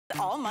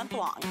all month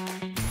long.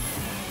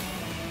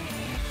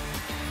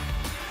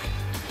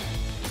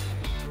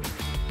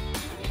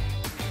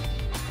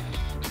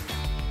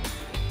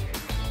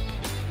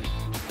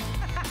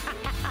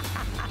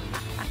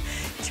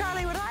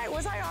 Charlie,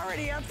 was I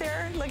already up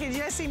there? Look, did you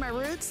guys see my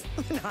roots?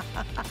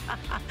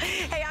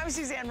 Hey, I'm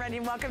Suzanne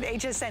Runyon. Welcome to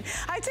HSN.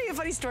 I'll tell you a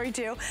funny story,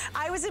 too.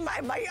 I was in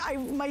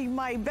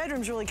my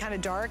bedroom's really kind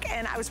of dark,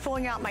 and I was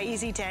pulling out my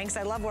Easy Tanks.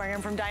 I love wearing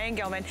them from Diane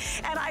Gilman.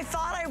 And I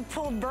thought I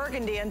pulled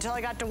burgundy until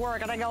I got to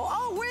work. And I go,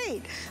 oh,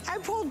 wait, I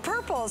pulled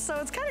purple. So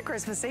it's kind of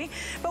Christmassy.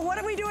 But what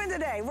are we doing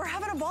today? We're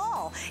having a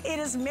ball. It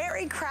is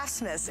Merry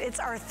Craftsmas. It's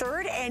our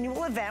 3rd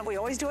annual event. We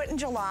always do it in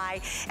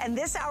July. And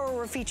this hour,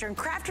 we're featuring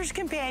Crafter's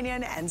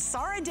Companion and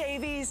Sarah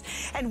Davies.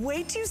 And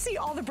wait till you see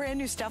all the brand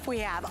new stuff we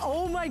have.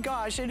 Oh my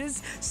gosh, it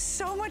is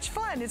so much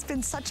fun. It's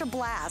been such a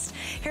blast.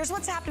 Here's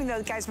what's happening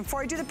though, guys.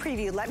 Before I do the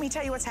preview, let me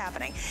tell you what's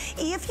happening.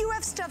 If you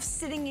have stuff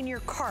sitting in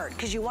your cart,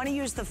 because you want to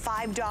use the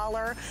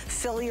 $5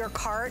 fill your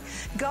cart,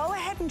 go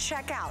ahead and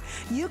check out.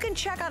 You can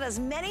check out as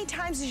many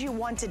times as you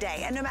want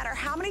today. And no matter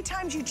how many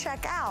times you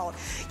check out,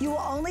 you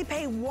will only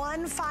pay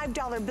one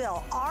 $5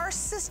 bill. Our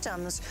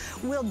systems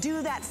will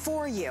do that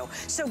for you.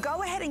 So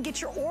go ahead and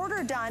get your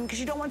order done, because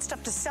you don't want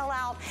stuff to sell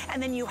out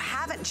and then you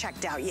haven't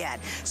checked out yet.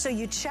 So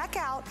you check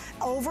out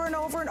over and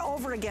over and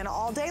over again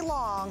all day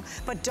long,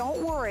 but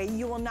don't worry,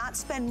 you will not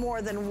spend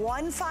more than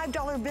one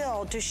 $5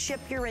 bill to ship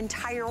your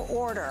entire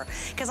order.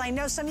 Because I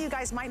know some of you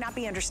guys might not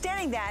be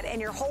understanding that,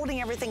 and you're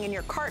holding everything in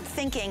your cart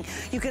thinking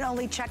you can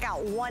only check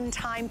out one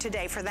time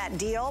today for that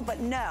deal, but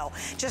no,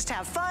 just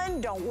have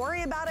fun, don't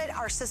worry about it.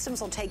 Our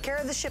systems will take care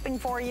of the shipping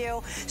for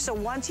you. So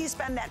once you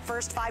spend that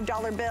first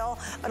 $5 bill,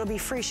 it'll be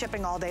free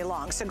shipping all day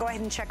long. So go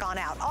ahead and check on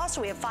out.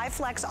 Also, we have 5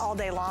 flex all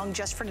day long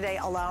just for today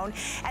alone.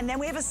 And then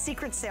we have a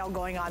secret sale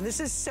going on. This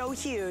is so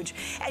huge.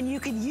 And you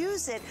can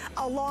use it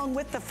along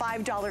with the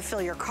 $5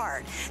 fill your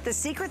cart. The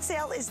secret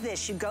sale is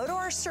this. You go to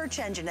our search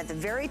engine at the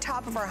very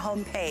top of our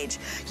homepage.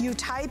 You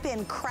type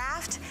in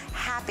Craft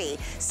Happy,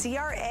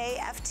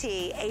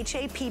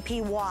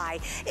 C-R-A-F-T-H-A-P-P-Y.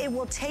 It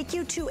will take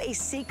you to a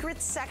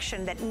secret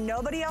section that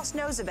nobody else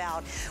knows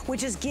about,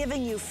 which is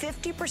giving you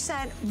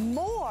 50%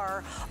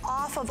 more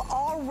off of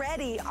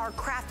already our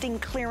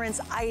crafting clearance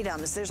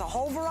items. There's a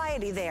whole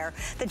variety there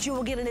that you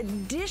will get an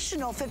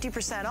additional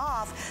 50%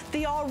 off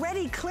the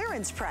already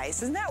clearance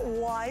price. Isn't that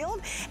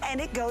wild?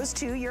 And it goes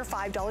to your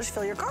 $5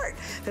 fill your cart.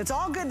 That's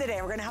all good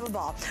today. We're gonna have a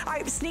ball. All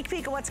right, sneak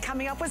peek of what's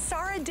coming up with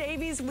Sarah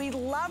Davies. We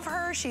love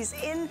her. She's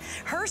in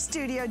her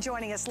studio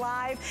joining us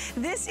live.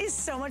 This is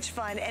so much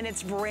fun, and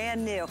it's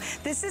brand new.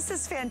 This is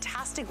this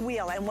fantastic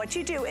wheel, and what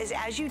you do is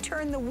as you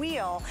turn the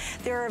wheel,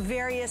 there are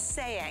various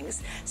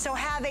sayings. So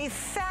have a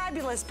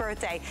fabulous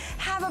birthday.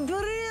 Have a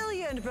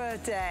brilliant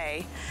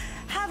birthday.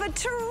 Have a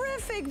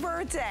terrific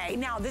birthday.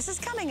 Now, this is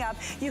coming up.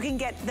 You can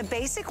get the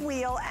basic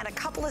wheel and a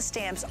couple of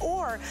stamps,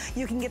 or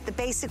you can get the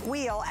basic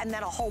wheel and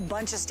then a whole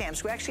bunch of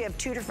stamps. We actually have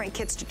 2 different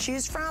kits to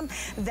choose from.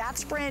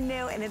 That's brand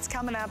new, and it's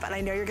coming up, and I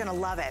know you're gonna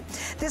love it.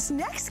 This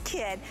next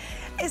kit,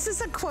 this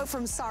is a quote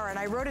from Sarah, and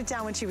I wrote it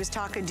down when she was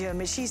talking to him,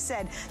 and she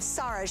said,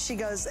 Sarah, she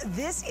goes,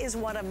 this is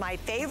one of my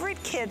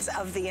favorite kits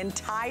of the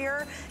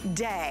entire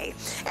day.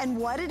 And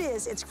what it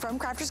is, it's from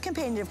Crafter's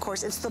Companion, of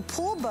course. It's the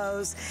pull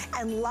bows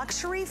and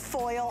luxury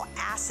foil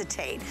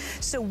acetate.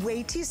 So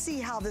wait till you see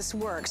how this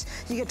works.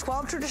 You get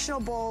 12 traditional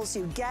bowls,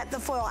 you get the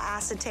foil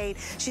acetate.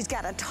 She's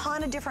got a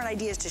ton of different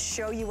ideas to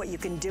show you what you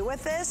can do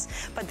with this,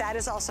 but that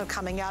is also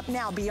coming up.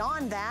 Now,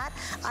 beyond that,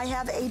 I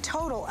have a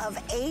total of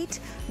 8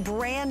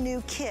 brand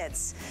new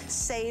kits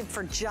saved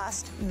for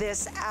just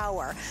this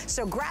hour.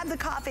 So grab the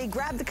coffee,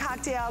 grab the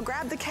cocktail,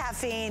 grab the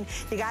caffeine.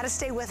 You gotta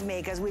stay with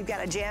me, because we've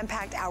got a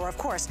jam-packed hour, of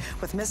course,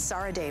 with Miss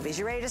Sarah Davies.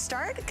 You ready to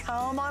start?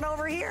 Come on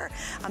over here.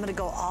 I'm gonna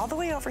go all the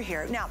way over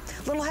here. Now,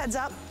 little heads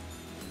up.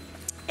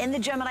 In the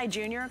Gemini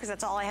Junior, because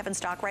that's all I have in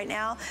stock right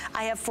now,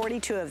 I have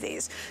 42 of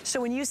these. So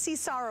when you see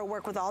Sarah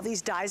work with all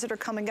these dies that are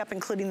coming up,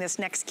 including this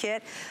next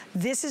kit,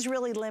 this is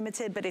really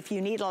limited, but if you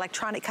need an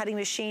electronic cutting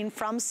machine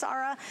from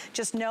Sarah,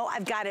 just know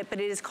I've got it, but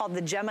it is called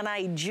the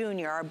Gemini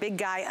Junior. Our big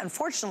guy,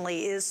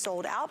 unfortunately, is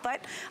sold out,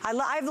 but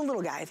I have the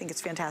little guy. I think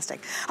it's fantastic.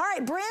 All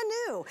right, brand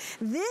new.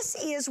 This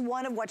is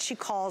one of what she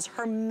calls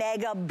her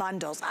mega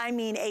bundles. I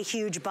mean a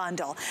huge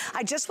bundle.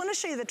 I just want to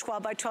show you the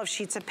 12 by 12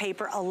 sheets of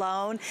paper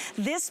alone.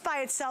 This by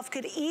itself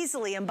could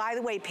easily, and by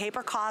the way,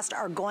 paper costs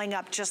are going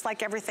up just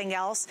like everything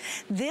else.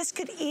 This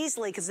could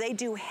easily, because they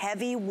do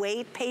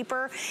heavyweight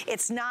paper.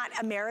 It's not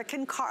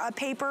American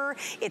paper.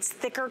 It's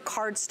thicker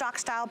cardstock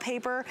style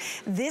paper.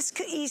 This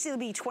could easily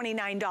be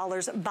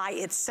 $29 by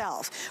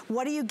itself.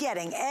 What are you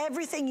getting?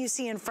 Everything you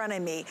see in front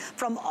of me,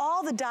 from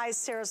all the dies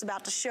Sarah's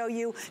about to show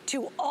you,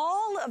 to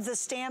all of the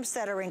stamps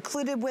that are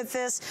included with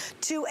this,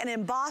 to an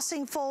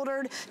embossing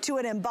folder, to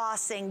an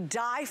embossing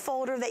die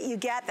folder that you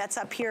get, that's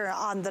up here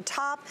on the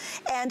top,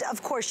 and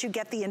of course you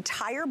get the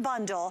entire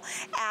bundle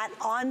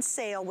on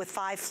sale with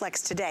 5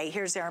 flex today.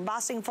 Here's their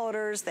embossing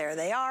folders. There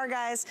they are,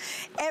 guys.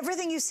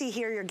 Everything you see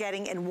here you're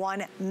getting in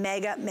one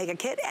mega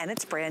kit, and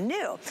it's brand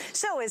new.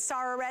 So is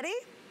Sarah ready?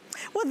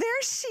 Well,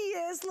 there she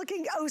is,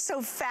 looking oh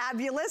so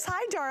fabulous.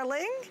 Hi,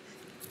 darling.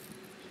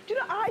 Do you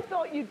know, I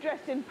thought you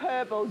dressed in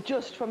purple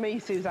just for me,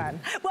 Suzanne.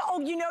 Well, oh,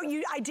 you know,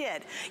 I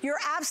did. You're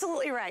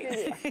absolutely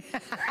right.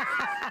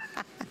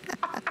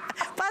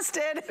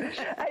 Busted.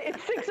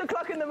 It's 6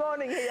 o'clock in the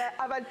morning here.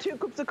 I've had 2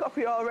 cups of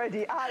coffee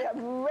already. I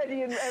am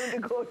ready and ready to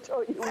go,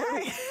 don't you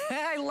worry.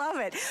 I love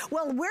it.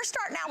 Well, we're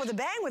starting out with a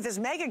bang with this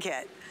mega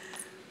kit.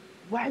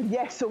 Well,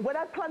 yes, so when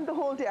I planned the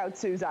whole day out,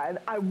 Suzanne,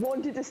 I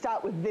wanted to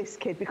start with this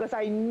kit because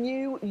I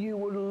knew you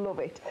would love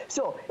it.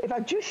 So if I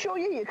just show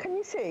you here, can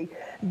you see?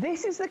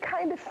 This is the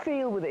kind of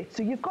feel with it.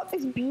 So you've got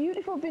this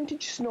beautiful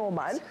vintage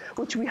snowman,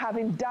 which we have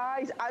in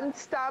dies and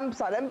stamps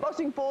and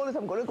embossing folders.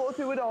 I'm going to go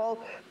through it all,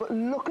 but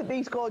look at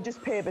these gorgeous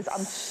papers.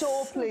 I'm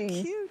so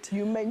pleased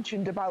you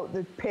mentioned about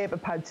the paper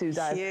pad,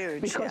 Suzanne.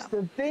 Huge, because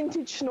the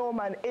vintage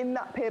snowman in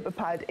that paper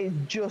pad is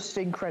just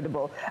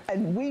incredible.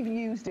 And we've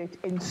used it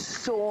in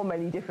so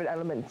many different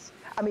elements.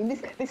 I mean,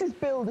 this is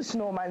Build a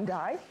Snowman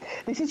die.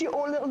 This is your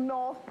own little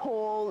North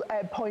Pole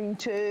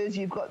pointers.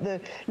 You've got the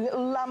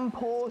little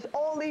lamppost,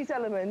 all these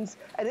elements.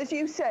 And as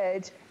you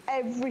said,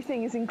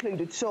 everything is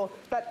included. So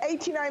that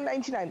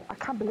 $89.99, I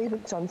can't believe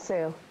it's on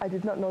sale. I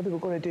did not know they were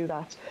going to do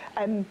that.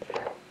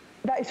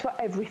 That is for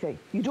everything.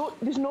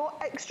 There's no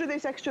extra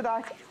this, extra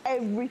that.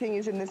 Everything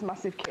is in this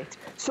massive kit.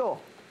 So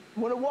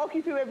I'm going to walk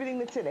you through everything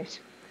that's in it.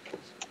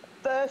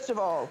 First of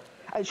all,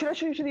 should I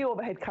show you to the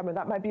overhead camera?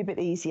 That might be a bit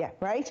easier,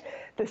 right?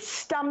 The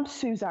stamps,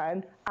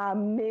 Suzanne, are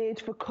made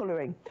for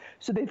colouring.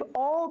 So they've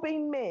all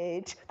been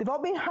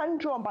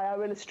hand-drawn by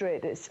our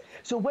illustrators.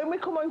 So when we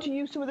come on to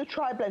use some of the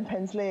tri-blend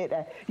pens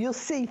later, you'll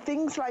see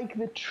things like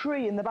the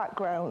tree in the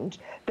background.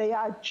 They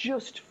are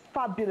just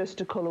fabulous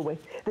to colour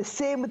with. The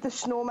same with the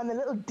snowman, the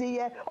little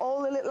deer,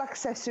 all the little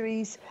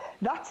accessories.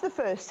 That's the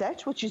first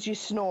set, which is your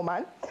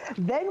snowman.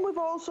 Then we've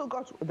also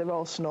got, they're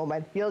all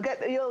snowmen. You'll get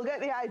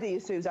the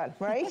idea, Suzanne,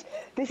 right?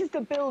 This is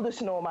the Build a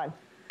Snowman.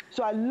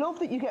 So I love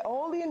that you get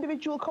all the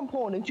individual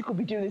components. You could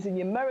be doing this in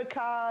your mirror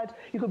card.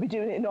 You could be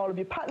doing it in all of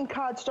your pattern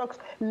card stocks.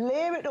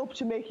 Layer it up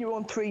to make your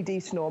own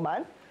 3D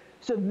snowman.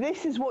 So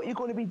this is what you're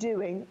going to be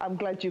doing. I'm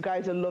glad you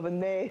guys are loving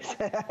this.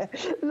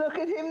 Look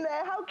at him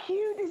there. How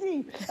cute is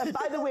he? And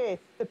by the way,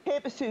 the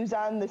paper,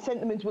 Suzanne, the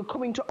sentiments, we're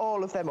coming to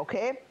all of them,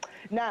 okay?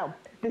 Now,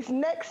 this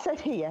next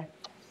set here,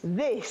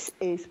 this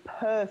is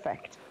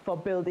perfect for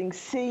building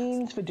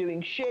scenes, for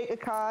doing shaker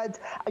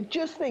cards. I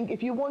just think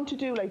if you want to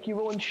do like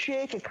your own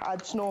shaker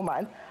card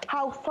snowman,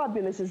 how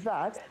fabulous is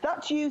that?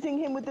 That's using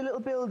him with the little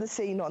builder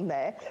scene on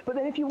there. But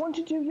then if you want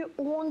to do your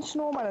own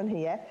snowman on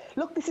here,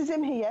 look, this is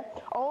him here.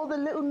 All the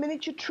little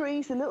miniature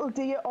trees, the little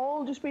deer,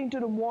 all just being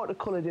done and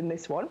watercoloured in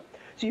this one.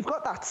 So you've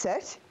got that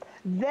set.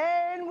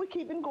 Then we're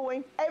keeping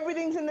going.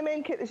 Everything's in the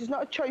main kit. This is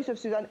not a choice of,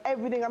 Suzanne.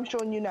 Everything I'm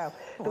showing you now.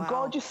 Wow. The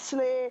gorgeous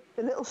sleigh,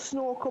 the little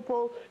snow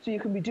couple. So you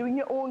can be doing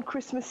your own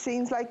Christmas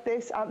scenes like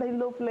this. Aren't they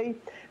lovely?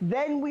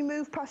 Then we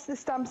move past the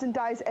stamps and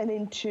dies and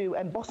into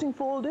embossing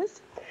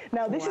folders.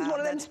 Now, this is one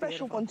of them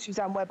special ones,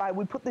 Suzanne, whereby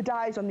we put the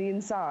dies on the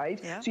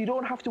inside. Yeah. So you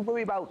don't have to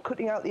worry about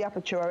cutting out the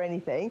aperture or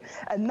anything.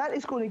 And that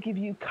is going to give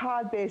you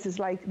card bases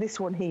like this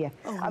one here.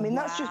 Oh, I mean,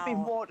 that's just been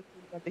watercolor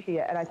over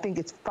here, and I think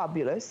it's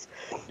fabulous.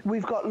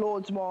 We've got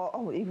loads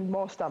more, even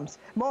more stamps,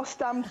 more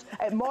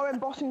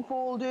embossing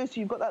folders. So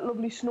you've got that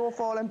lovely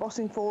snowfall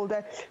embossing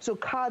folder. So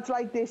cards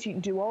like this, you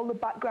can do all the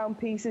background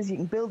pieces, you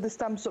can build the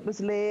stamps up as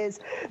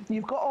layers.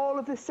 You've got all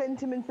of the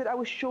sentiments that I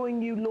was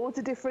showing you, loads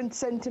of different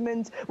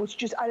sentiments, which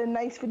just add a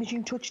nice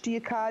finishing touch to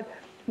your card.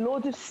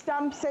 Loads of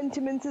stamp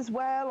sentiments as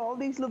well, all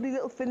these lovely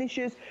little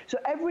finishes. So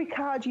every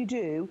card you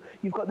do,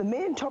 you've got the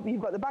main top,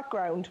 you've got the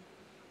background,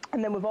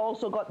 and then we've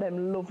also got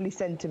them lovely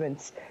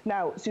sentiments.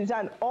 Now,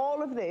 Suzanne,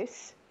 all of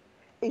this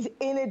is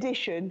in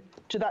addition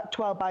to that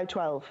 12 by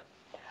 12.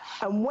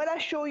 And when I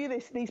show you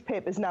these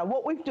papers now,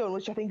 what we've done,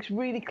 which I think is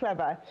really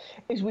clever,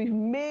 is we've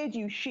made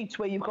you sheets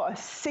where you've got a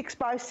 6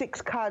 by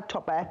 6 card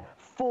topper,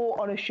 4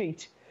 on a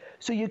sheet.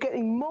 So you're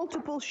getting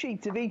multiple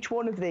sheets of each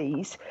one of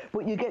these,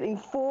 but you're getting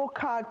 4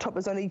 card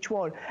toppers on each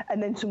one,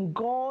 and then some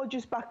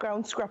gorgeous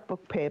background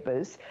scrapbook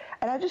papers.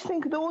 And I just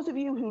think those of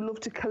you who love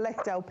to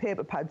collect our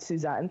paper pads,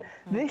 Suzanne,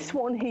 this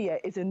one here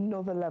is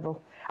another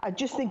level. I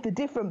just think the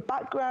different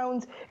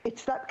backgrounds,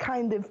 it's that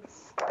kind of,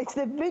 it's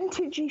the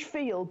vintagey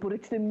feel, but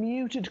it's the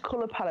muted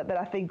colour palette that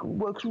I think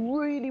works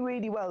really,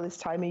 really well this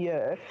time of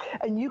year.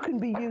 And you can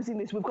be using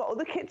this. We've got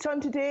other kits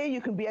on today. You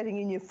can be adding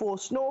in your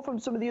faux snow from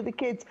some of the other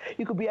kits.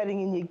 You could be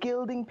adding in your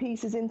gilding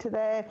pieces into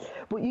there.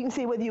 But you can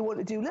see whether you want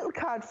to do little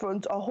card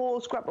fronts or whole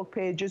scrapbook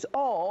pages,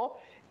 or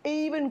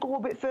even go a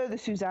bit further,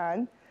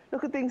 Suzanne.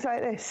 Look at things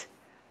like this.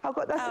 I've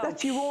got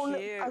that's your own.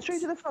 I'll show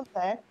you to the front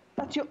there.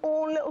 That's your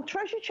own little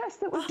treasure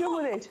chest that we've done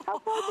with it. How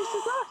gorgeous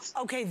is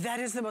that? Okay, that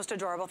is the most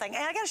adorable thing.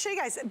 And I gotta show you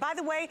guys, by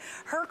the way,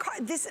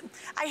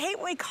 I hate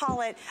when we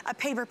call it a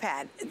paper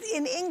pad.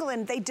 In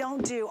England, they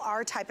don't do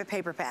our type of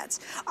paper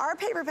pads. Our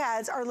paper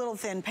pads are little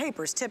thin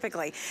papers,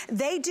 typically.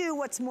 They do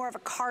what's more of a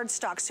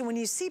cardstock. So when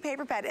you see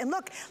paper pad, and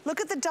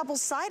look at the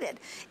double-sided.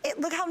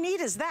 Look how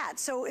neat is that?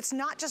 So it's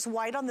not just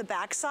white on the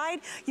back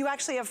side. You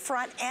actually have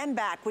front and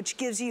back, which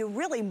gives you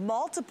really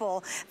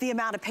multiple the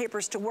amount of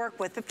papers to work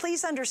with. But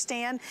please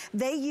understand,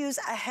 They use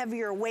a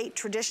heavier weight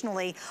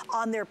traditionally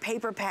on their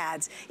paper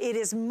pads. It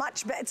is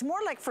much better. It's more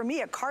like, for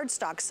me, a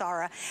cardstock,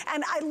 Sarah.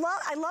 And I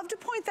love to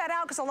point that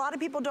out because a lot of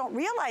people don't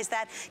realize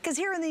that, because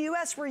here in the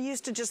US, we're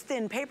used to just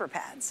thin paper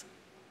pads.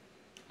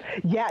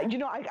 Yeah, you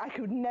know, I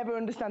could never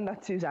understand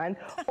that, Suzanne.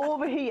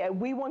 Over here,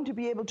 we want to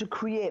be able to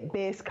create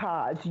base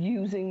cards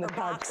using the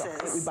cardstock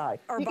that we buy.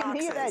 Or you can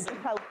hear there just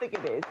how thick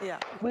it is. Yeah.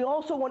 We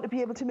also want to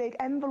be able to make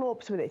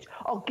envelopes with it,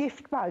 or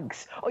gift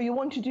bags, or you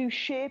want to do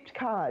shaped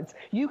cards.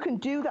 You can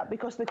do that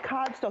because the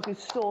cardstock is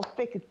so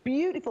thick. It's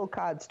beautiful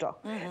cardstock.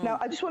 Now,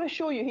 I just want to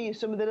show you here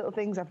some of the little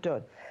things I've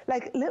done.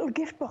 Like little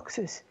gift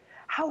boxes.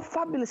 How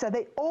fabulous are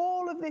they?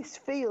 All of this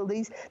feel,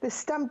 the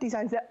stamp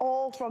designs, they're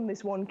all from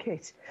this one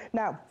kit.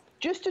 Now,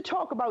 just to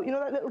talk about, you know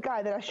that little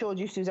guy that I showed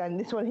you, Suzanne,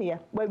 this one here,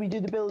 where we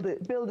do the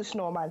build a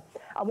snowman.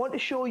 I want to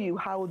show you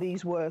how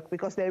these work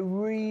because they're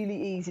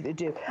really easy to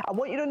do. I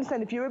want you to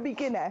understand, if you're a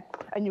beginner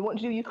and you want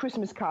to do your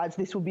Christmas cards,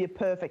 this will be a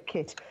perfect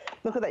kit.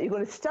 Look at that. You're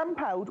going to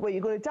stamp out, where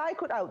you're going to die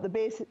cut out the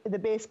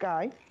base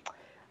guy,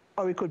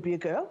 or it could be a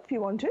girl if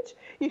you want it.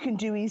 You can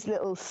do his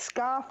little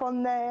scarf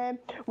on there.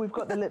 We've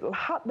got the little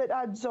hat that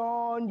adds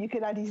on. You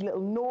can add his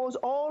little nose.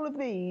 All of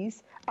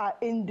these are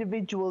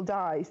individual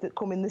dies that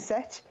come in the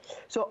set.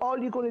 So all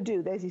you're going to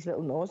do, there's his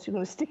little nose. You're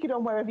going to stick it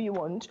on wherever you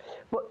want.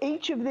 But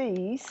each of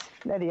these,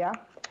 there they are,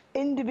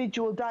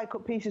 individual die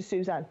cut pieces,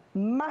 Suzanne.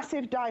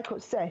 Massive die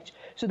cut set,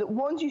 so that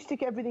once you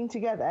stick everything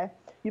together,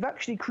 you've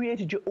actually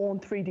created your own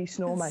 3D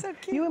snowman. So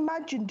cute. You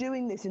imagine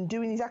doing this and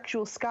doing his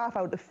actual scarf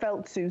out of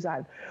felt,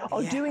 Suzanne,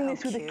 or doing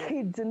this with the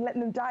kids and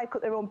letting them die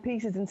cut their own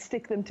pieces and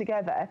stick them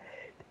together.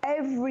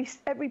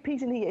 Every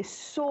piece in here is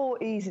so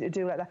easy to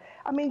do like that.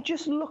 I mean,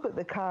 just look at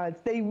the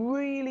cards. They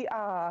really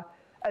are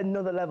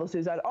another level,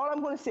 Suzanne. All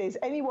I'm going to say is,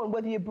 anyone,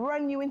 whether you're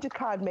brand new into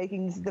card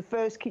making, this is the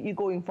first kit you're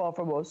going for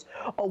from us,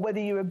 or whether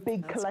you're a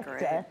big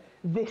collector,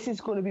 this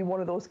is going to be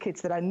one of those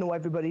kits that I know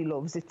everybody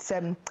loves. It's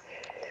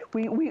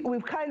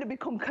we've kind of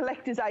become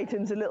collector's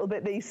items a little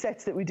bit, these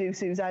sets that we do,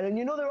 Suzanne. And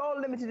you know, they're all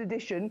limited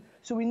edition,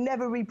 so we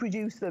never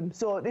reproduce them.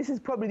 So this is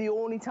probably the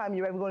only time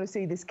you're ever going to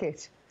see this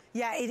kit.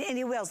 Yeah, and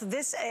it will. So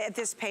this, at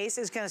this pace,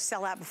 is going to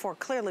sell out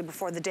clearly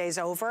before the day's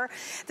over.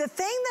 The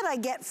thing that I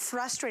get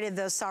frustrated,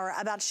 though, Sarah,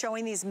 about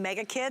showing these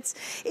mega kits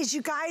is,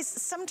 you guys,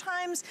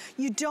 sometimes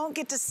you don't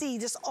get to see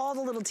just all the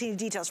little teeny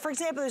details. For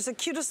example, there's the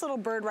cutest little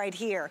bird right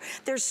here.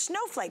 There's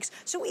snowflakes.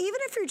 So even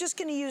if you're just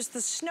going to use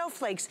the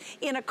snowflakes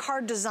in a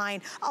card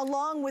design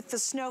along with the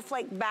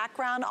snowflake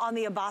background on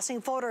the embossing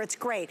folder, it's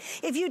great.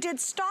 If you did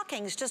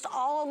stockings just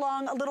all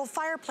along a little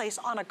fireplace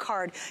on a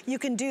card, you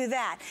can do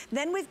that.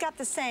 Then we've got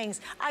the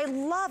sayings. I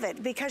love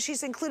it because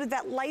she's included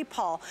that light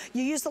pole.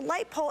 You use the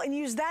light pole and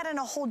use that in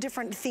a whole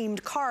different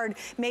themed card.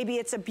 Maybe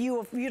it's a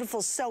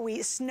beautiful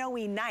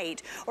snowy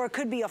night, or it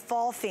could be a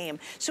fall theme.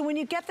 So when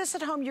you get this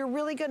at home, you're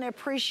really going to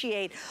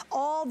appreciate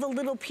all the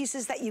little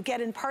pieces that you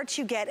get and parts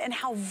you get and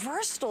how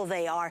versatile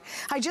they are.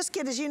 I just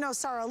get, as you know,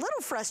 Sarah, a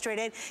little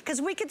frustrated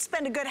because we could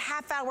spend a good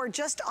half hour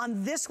just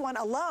on this one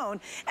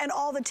alone and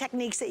all the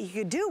techniques that you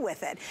could do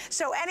with it.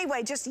 So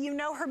anyway, just, you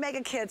know, her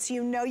mega kits,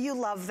 you know you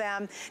love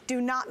them.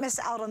 Do not miss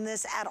out on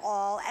this at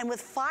all. And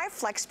with 5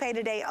 flex pay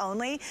today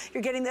only,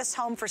 you're getting this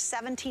home for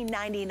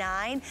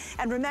 $17.99.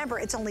 And remember,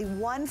 it's only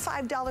one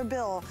 $5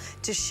 bill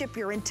to ship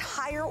your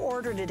entire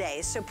order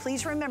today. So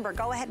please remember,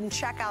 go ahead and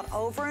check out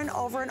over and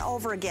over and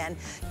over again.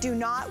 Do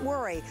not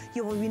worry,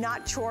 you will be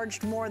not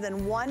charged more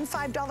than one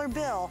 $5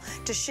 bill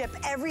to ship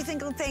every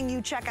single thing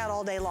you check out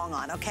all day long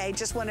on, okay?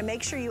 Just want to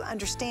make sure you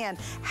understand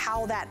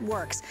how that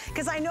works.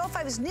 Because I know if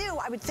I was new,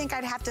 I would think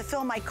I'd have to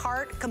fill my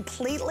cart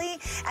completely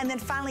and then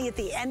finally at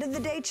the end of the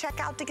day check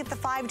out to get the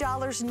 $5.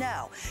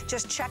 No,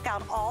 just check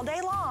out all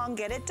day long,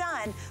 get it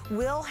done.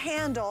 We'll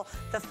handle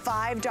the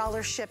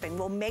 $5 shipping.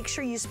 We'll make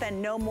sure you spend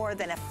no more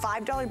than a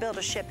 $5 bill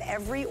to ship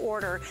every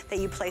order that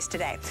you place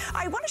today.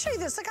 I want to show you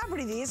this. Look how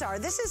pretty these are.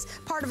 This is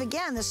part of,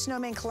 again, the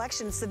Snowman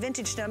collection. It's the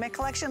Vintage Snowman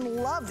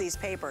collection. Love these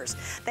papers.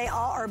 They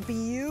all are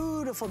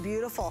beautiful,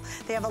 beautiful.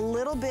 They have a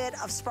little bit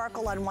of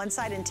sparkle on one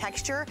side and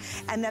texture,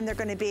 and then they're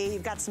going to be,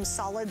 you've got some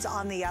solids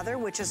on the other,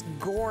 which is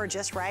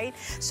gorgeous, right?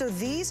 So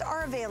these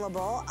are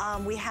available.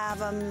 We have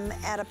them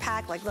at a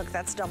pack, like, look,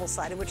 that's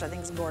double-sided, which I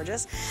think is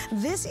gorgeous.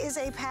 This is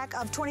a pack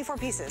of 24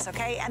 pieces,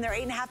 okay? And they're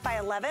 8.5 by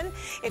 11.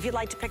 If you'd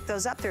like to pick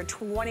those up, they're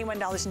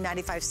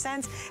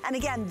 $21.95. And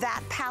again,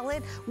 that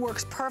palette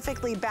works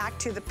perfectly back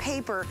to the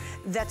paper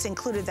that's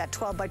included, that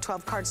 12 by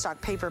 12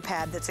 cardstock paper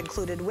pad that's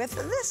included with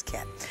this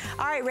kit.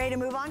 All right, ready to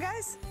move on,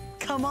 guys?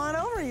 Come on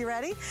over, you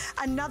ready?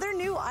 Another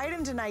new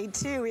item tonight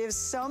too. We have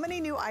so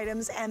many new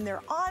items and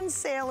they're on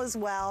sale as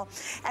well.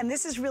 And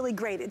this is really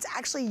great. It's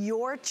actually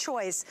your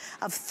choice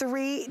of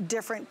 3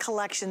 different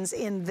collections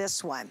in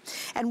this one.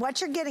 And what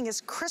you're getting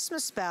is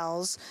Christmas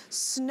Bells,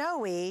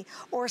 Snowy,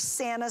 or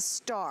Santa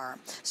Star.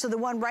 So the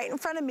one right in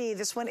front of me,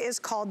 this one is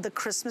called the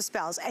Christmas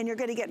Bells, and you're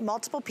gonna get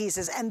multiple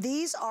pieces. And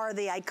these are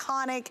the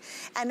iconic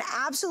and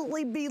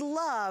absolutely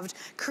beloved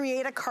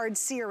Create a Card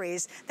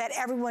series that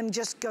everyone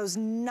just goes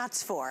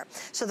nuts for.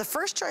 So the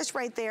first choice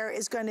right there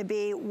is going to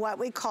be what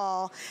we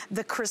call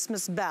the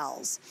Christmas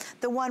bells.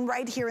 The one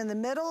right here in the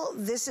middle,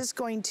 this is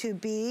going to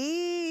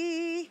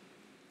be,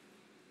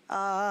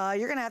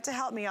 you're gonna have to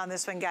help me on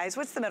this one, guys.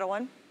 What's the middle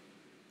one?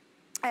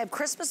 I have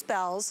Christmas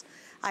bells,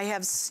 I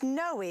have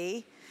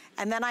snowy,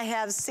 and then I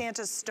have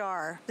Santa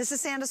Star. This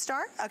is Santa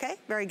Star, okay,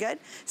 very good.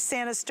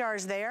 Santa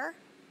Star's there.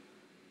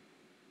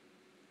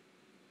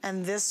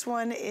 And this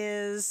one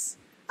is,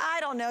 I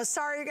don't know,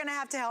 sorry, you're gonna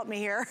have to help me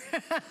here.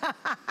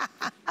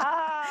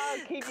 I'll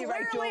keep you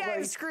right, don't worry. Clearly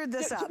I've screwed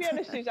this up. To be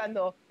honest, Suzanne,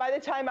 though, by the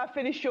time I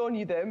finish showing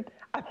you them,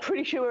 I'm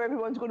pretty sure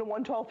everyone's going to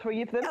want all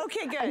three of them.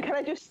 Okay, good. And can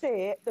I just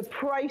say, the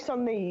price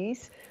on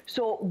these,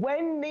 so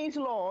when these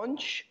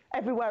launch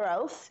everywhere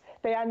else,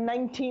 they are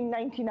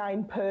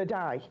 $19.99 per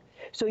die.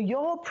 So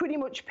you're pretty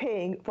much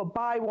paying for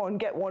buy one,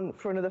 get one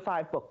for another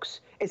 $5,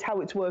 is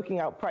how it's working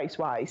out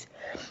price-wise.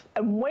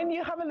 And when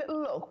you have a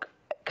little look,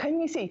 can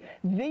you see,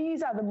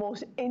 these are the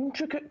most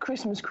intricate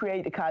Christmas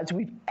creator cards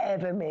we've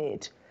ever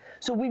made.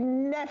 So we've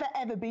never,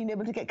 ever been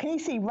able to get, can you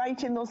see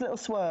right in those little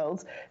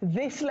swirls,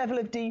 this level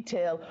of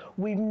detail?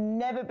 We've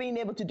never been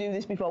able to do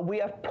this before. We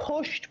have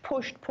pushed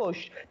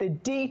the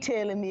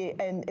detail in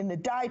the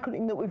die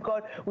cutting that we've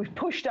got. We've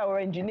pushed our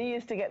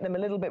engineers to get them a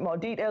little bit more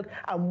detailed,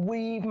 and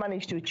we've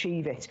managed to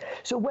achieve it.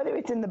 So whether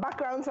it's in the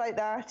backgrounds like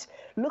that,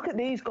 look at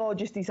these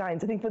gorgeous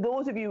designs. I think for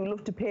those of you who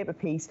love to paper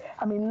piece,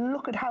 I mean,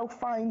 look at how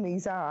fine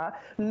these are.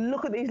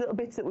 Look at these little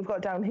bits that we've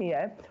got down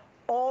here.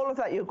 All of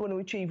that you're going to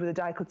achieve with a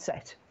die cut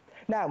set.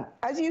 Now,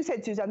 as you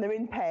said, Suzanne, they're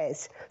in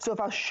pairs. So if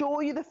I'll show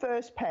you the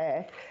first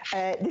pair,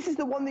 this is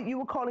the one that you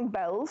were calling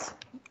bells.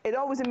 It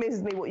always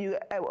amazes me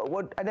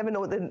what I never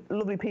know what the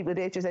lovely people at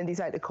HSN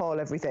decide to call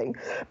everything.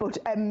 But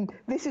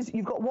this is,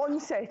 you've got one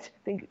set,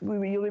 I think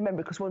you'll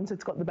remember because one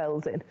set's got the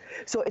bells in.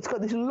 So it's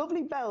got these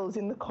lovely bells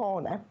in the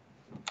corner.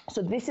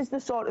 So this is the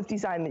sort of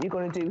design that you're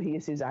going to do here,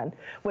 Suzanne,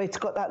 where it's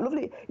got that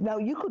lovely, now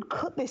you could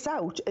cut this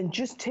out and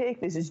just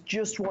take this as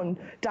just one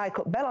die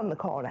cut bell on the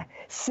corner.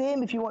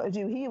 Same if you want to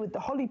do here with the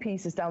holly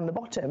pieces down the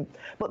bottom,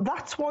 but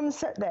that's one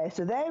set there.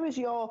 So there is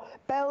your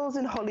bells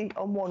and holly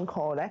on one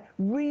corner,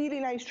 really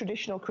nice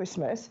traditional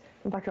Christmas.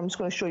 In fact, I'm just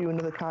going to show you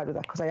another card with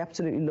that because I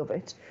absolutely love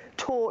it.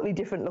 Totally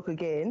different look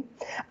again.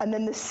 And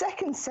then the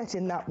second set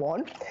in that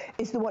one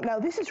is the one, now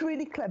this is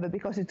really clever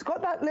because it's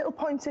got that little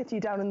poinsettia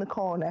down in the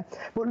corner,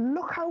 but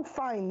look how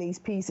fine these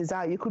pieces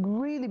are. You could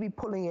really be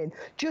pulling in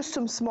just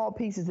some small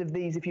pieces of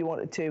these if you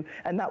wanted to,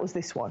 and that was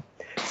this one.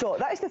 So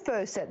that is the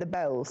first set, the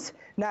bells.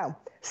 Now,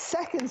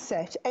 second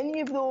set, any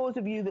of those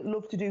of you that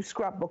love to do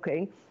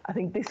scrapbooking, I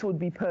think this would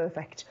be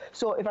perfect.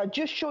 So if I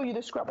just show you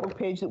the scrapbook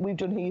page that we've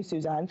done here,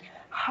 Suzanne,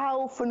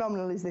 how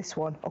phenomenal is this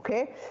one,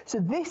 okay? So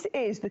this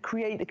is the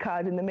creator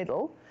card in the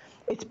middle.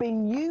 It's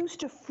been used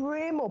to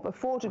frame up a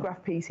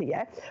photograph piece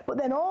here, but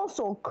then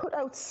also cut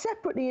out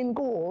separately in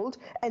gold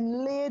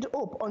and laid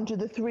up onto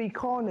the three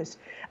corners.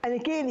 And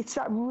again, it's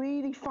that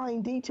really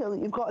fine detail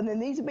that you've got. And then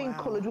these are being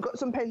coloured. We've got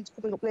some pens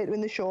coming up later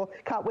in the show.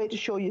 Can't wait to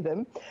show you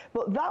them.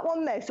 But that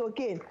one there, so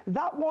again,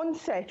 that one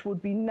set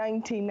would be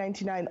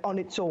 $19.99 on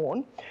its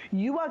own.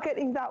 You are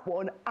getting that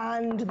one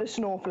and the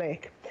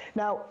snowflake.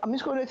 Now, I'm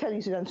just going to tell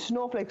you, Suzanne,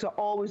 snowflakes are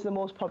always the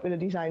most popular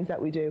designs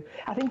that we do.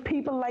 I think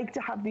people like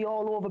to have the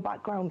all-over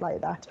background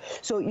like that.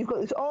 So you've got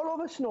this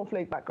all-over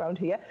snowflake background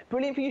here.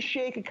 Brilliant for your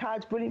shaker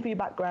cards, brilliant for your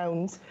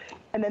backgrounds.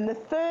 And then the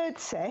third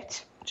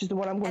set, which is the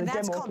one I'm going to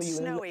demo for you.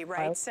 And that's called Snowy,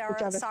 right,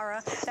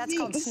 Sarah? That's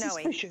called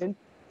Snowy.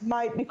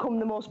 Might become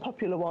the most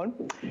popular one.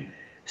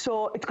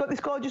 So it's got this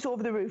gorgeous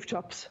over the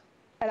rooftops.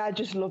 And I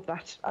just love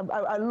that.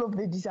 I love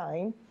the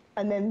design.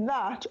 And then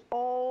that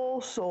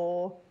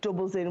also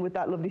doubles in with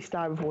that lovely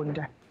Star of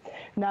Wonder.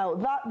 Now,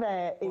 that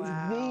there is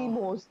the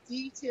most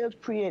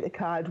detailed creator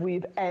card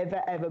we've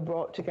ever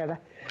brought together.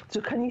 So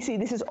can you see,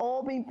 this has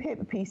all been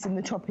paper pieced in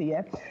the top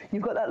here.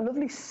 You've got that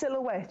lovely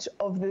silhouette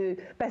of the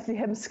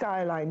Bethlehem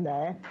skyline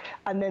there.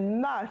 And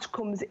then that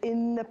comes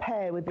in the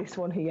pair with this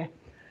one here.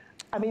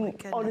 I mean,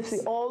 honestly,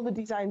 all the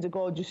designs are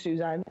gorgeous,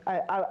 Suzanne.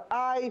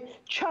 I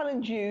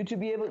challenge you to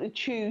be able to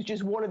choose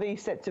just one of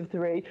these sets of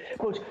three.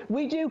 But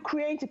we do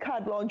create a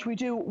card launch. We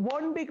do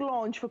one big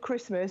launch for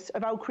Christmas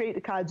of our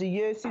creator cards a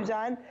year,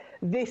 Suzanne.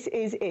 This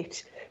is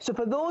it. So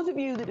for those of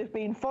you that have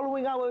been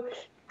following our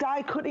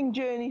die cutting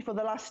journey for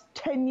the last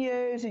 10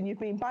 years and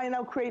you've been buying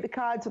our creator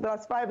cards for the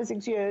last 5 or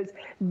 6 years,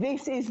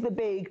 this is the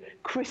big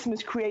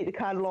Christmas creator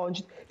card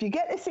launch. If you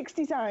get the 6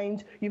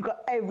 designs, you've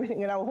got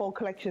everything in our whole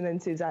collection then,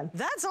 Suzanne.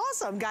 That's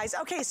awesome, guys.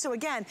 Okay, so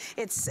again,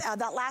 it's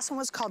that last one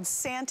was called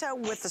Santa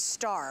with a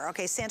Star.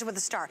 Okay, Santa with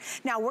a Star.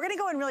 Now, we're gonna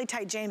go in really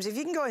tight, James. If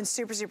you can go in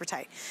super, super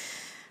tight.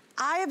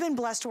 I have been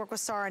blessed to work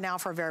with Sarah now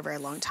for a very, very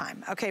long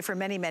time, okay, for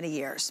many, many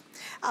years.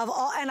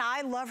 And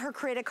I love her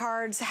creative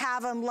cards,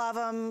 have them,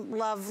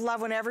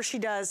 love whenever she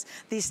does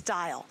these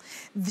style.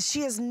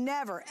 She has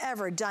never,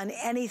 ever done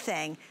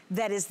anything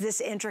that is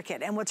this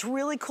intricate. And what's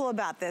really cool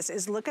about this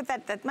is look at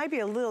that might be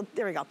a little,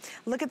 there we go.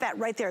 Look at that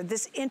right there,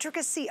 this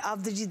intricacy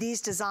of these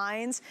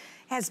designs.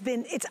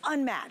 it's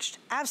unmatched,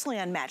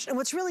 absolutely unmatched. And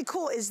what's really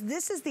cool is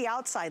this is the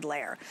outside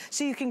layer.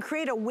 So you can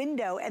create a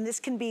window and this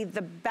can be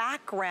the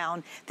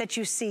background that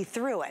you see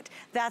through it.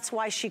 That's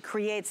why she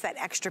creates that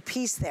extra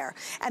piece there.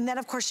 And then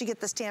of course you get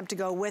the stamp to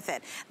go with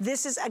it.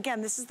 This is,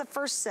 again, this is the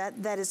first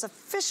set that is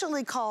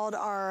officially called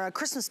our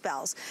Christmas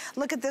bells.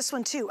 Look at this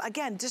one too.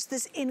 Again, just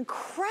this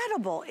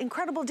incredible,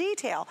 incredible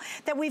detail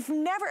that we've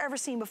never ever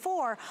seen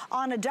before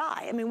on a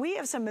die. I mean, we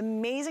have some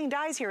amazing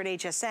dies here at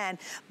HSN,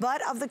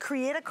 but of the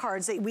Create-A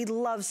cards that we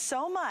love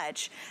so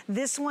much,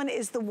 this one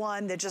is the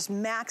one that just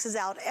maxes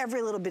out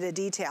every little bit of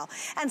detail.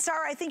 And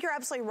Sarah, I think you're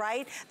absolutely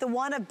right. The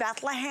one of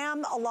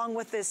Bethlehem along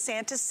with this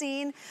Santa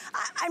scene,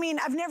 I mean,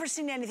 I've never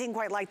seen anything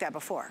quite like that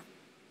before.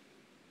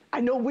 I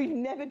know we've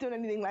never done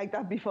anything like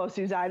that before,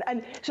 Suzanne.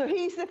 And so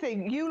here's the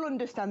thing. You'll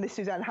understand this,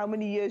 Suzanne, how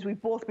many years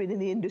we've both been in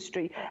the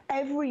industry.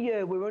 Every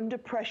year we're under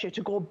pressure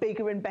to go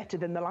bigger and better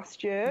than the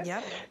last year.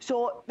 Yep.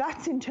 So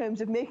that's in terms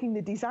of making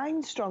the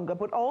design stronger,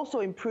 but also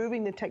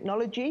improving the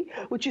technology,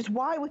 which is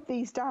why with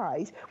these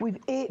dies,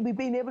 we've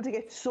been able to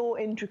get so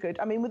intricate.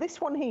 I mean, with this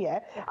one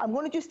here, I'm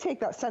going to just take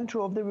that center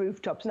of the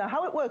rooftops. Now,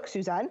 how it works,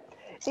 Suzanne,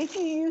 if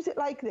you use it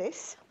like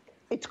this,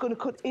 it's going to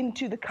cut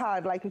into the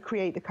card like a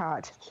Create-A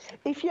card.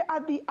 If you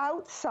add the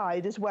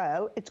outside as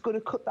well, it's going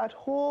to cut that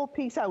whole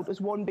piece out as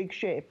one big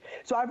shape.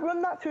 So I've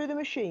run that through the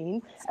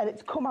machine and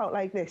it's come out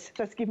like this.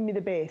 So it's giving me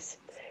the base.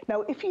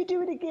 Now, if you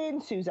do it again,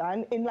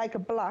 Suzanne, in like a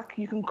black,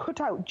 you can cut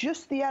out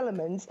just the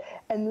elements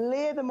and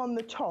layer them on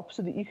the top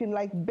so that you can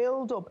like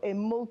build up a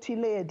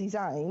multi-layer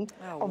design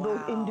of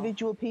those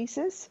individual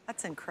pieces.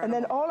 That's incredible.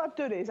 And then all I've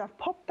done is I've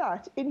popped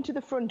that into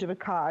the front of a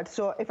card.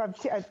 So if I've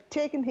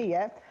taken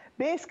here,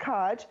 base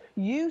card,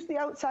 use the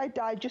outside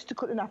die just to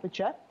cut an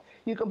aperture.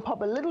 You can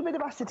pop a little bit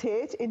of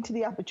acetate into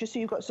the aperture so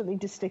you've got something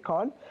to stick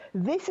on.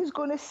 This is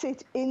going to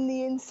sit in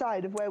the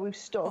inside of where we've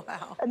stuck.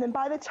 Wow. And then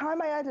by the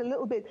time I add a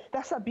little bit,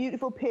 that's that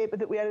beautiful paper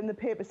that we had in the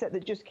paper set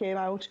that just came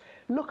out.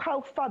 Look how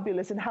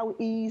fabulous and how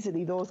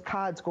easily those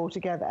cards go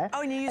together.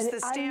 Oh, and you use the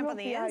stamp on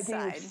the inside. I love the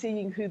idea of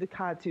seeing through the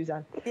card,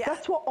 Suzanne. Yeah.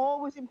 That's what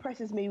always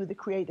impresses me with the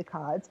Create-A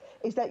cards,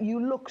 is that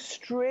you look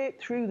straight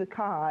through the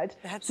card.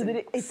 That's so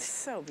that it's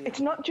so beautiful.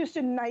 It's not just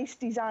a nice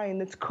design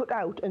that's cut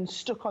out and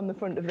stuck on the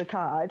front of the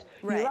card.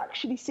 Right. You're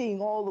actually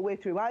seeing all the way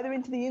through, either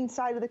into the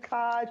inside of the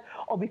card,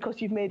 or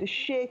because you've made a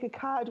shaker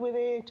card with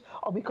it,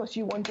 or because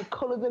you want to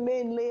colour them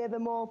in, layer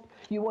them up,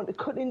 you want to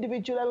cut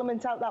individual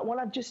elements out. That one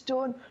I've just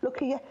done,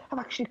 look here, I've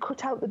actually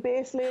cut out the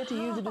base layer to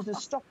use it as a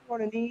stopper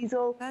on an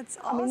easel. That's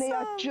awesome. I mean, they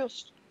are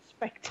just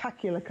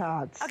spectacular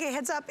cards. Okay,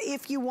 heads up,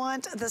 if you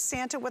want the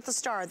Santa with the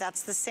star,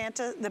 that's the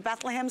Santa, the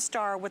Bethlehem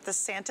star with the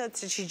Santa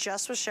that she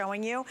just was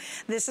showing you.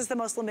 This is the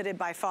most limited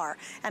by far.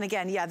 And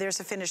again, yeah, there's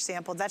a finished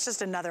sample. That's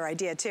just another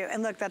idea too.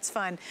 And look, that's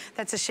fun.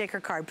 That's a shaker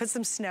card. Put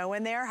some snow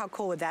in there. How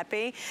cool would that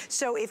be?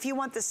 So if you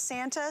want the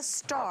Santa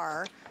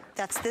star,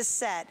 that's this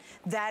set.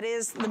 That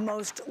is the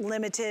most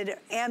limited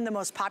and the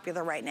most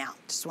popular right now.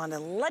 Just wanted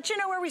to let you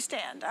know where we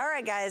stand. All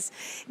right, guys.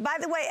 By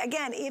the way,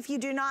 again, if you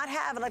do not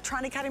have an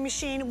electronic cutting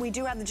machine, we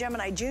do have the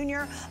Gemini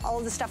Junior. All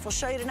of the stuff we'll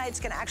show you tonight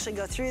is going to actually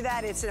go through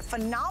that. It's a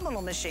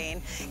phenomenal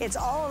machine. It's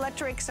all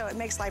electric, so it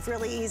makes life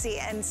really easy.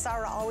 And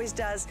Sarah always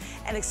does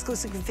an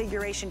exclusive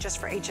configuration just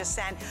for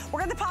HSN. We're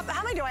going to pop,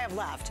 how many do I have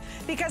left?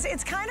 Because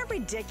it's kind of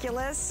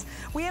ridiculous.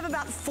 We have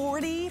about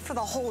 40 for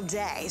the whole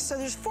day. So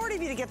there's 40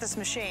 of you to get this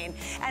machine.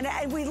 And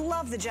we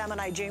love the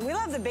Gemini Junior. We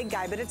love the big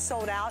guy, but it's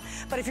sold out.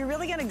 But if you're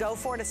really going to go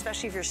for it,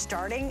 especially if you're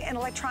starting in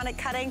electronic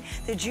cutting,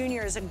 the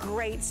Junior is a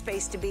great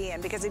space to be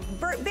in because it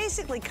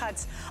basically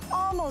cuts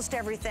almost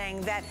everything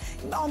that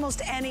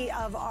almost any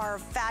of our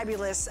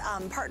fabulous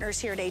partners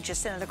here at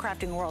HSN of the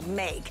crafting world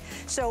make.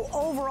 So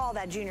overall,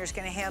 that Junior is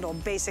going to handle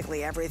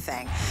basically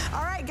everything.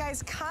 All right,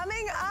 guys,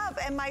 coming up,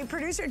 and my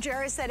producer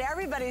Jerry said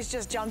everybody's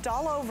just jumped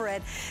all over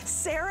it.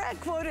 Sarah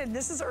quoted,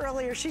 this is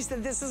earlier, she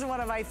said, this is one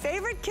of my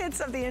favorite kits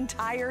of the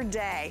entire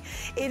day.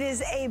 It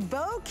is a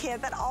bow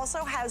kit that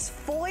also has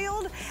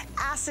foiled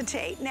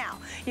acetate. Now,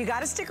 you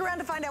got to stick around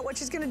to find out what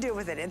she's going to do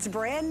with it. It's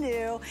brand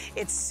new.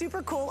 It's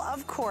super cool,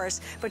 of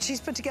course, but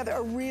she's put together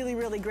a really,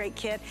 really great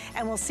kit,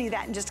 and we'll see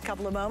that in just a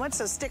couple of moments.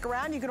 So stick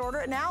around. You can order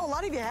it now. A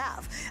lot of you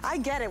have. I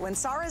get it. When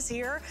Sarah's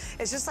here,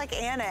 it's just like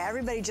Anna.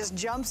 Everybody just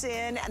jumps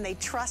in, and they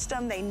trust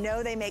them. They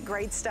know they make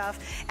great stuff,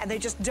 and they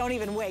just don't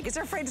even wait because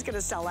they're afraid it's going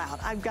to sell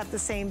out. I've got the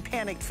same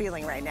panicked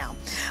feeling right now.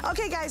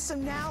 Okay, guys, so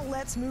now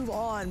let's move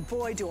on.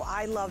 Boy, do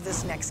I love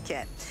this next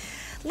kit.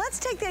 Let's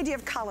take the idea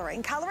of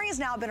coloring. Coloring has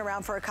now been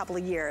around for a couple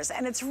of years,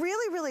 and it's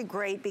really, really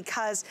great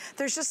because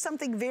there's just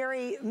something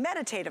very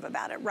meditative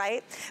about it,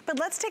 right? But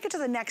let's take it to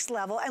the next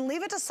level and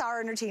leave it to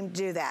Sarah and her team to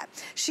do that.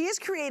 She has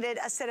created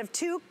a set of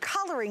 2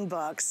 coloring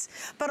books,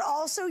 but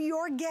also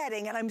you're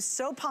getting, and I'm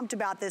so pumped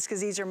about this because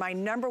these are my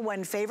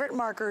 #1 favorite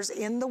markers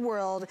in the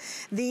world.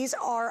 These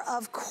are,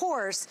 of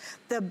course,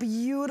 the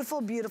beautiful,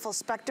 beautiful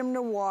Spectrum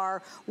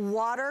Noir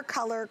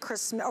watercolor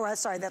Christmas, oh,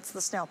 sorry, that's the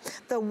snow.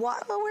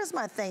 Oh, where's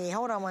my thingy?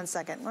 Hold on one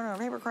second. second. No,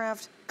 paper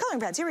craft. Coloring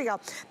pads, here we go.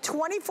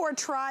 24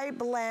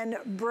 tri-blend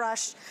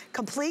brush,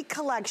 complete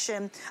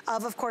collection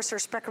of course, their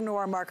Spectrum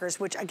Noir markers,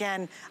 which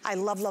again, I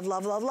love, love,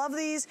 love, love, love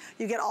these.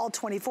 You get all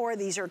 24.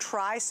 These are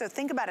tri, so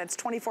think about it. It's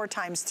 24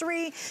 times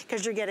 3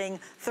 because you're getting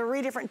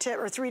three different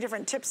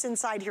tips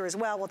inside here as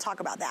well. We'll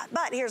talk about that.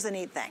 But here's the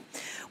neat thing.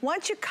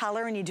 Once you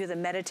color and you do the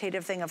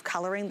meditative thing of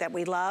coloring that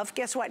we love,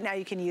 guess what? Now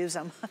you can use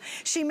them.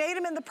 She made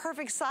them in the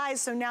perfect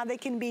size, so now they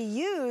can be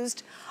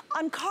used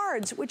on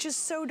cards, which is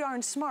so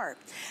darn smart.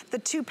 The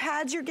 2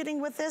 pads you're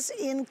getting with this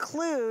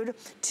include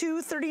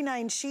 2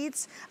 39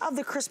 sheets of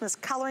the Christmas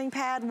coloring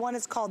pad. One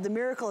is called The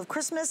Miracle of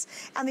Christmas,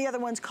 and the other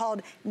one's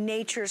called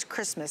Nature's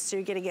Christmas. So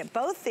you're gonna get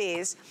both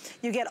these.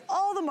 You get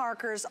all the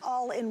markers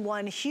all in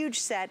one huge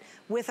set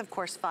with, of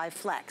course, 5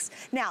 flecks.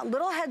 Now,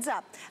 little heads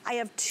up, I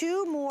have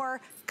 2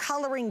 more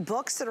coloring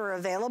books that are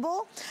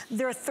available.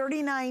 They're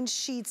 39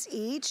 sheets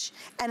each,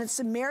 and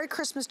it's a Merry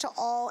Christmas to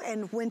All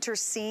and Winter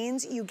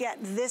Scenes. You get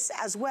this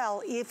as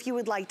well if you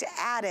would like to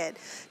add it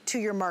to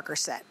your marker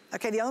set.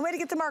 Okay, the only way to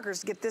get the markers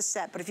is to get this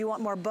set, but if you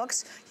want more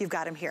books, you've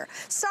got them here.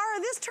 Sarah,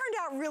 this turned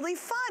out really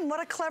fun.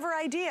 What a clever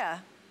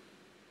idea.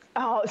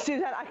 Oh,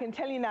 Suzanne, I can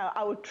tell you now,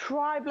 our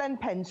tri-blend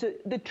pens, so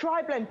the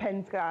tri-blend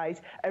pens, guys,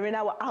 are in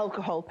our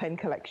alcohol pen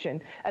collection.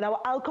 And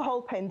our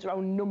alcohol pens are our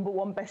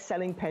 #1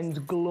 best-selling pens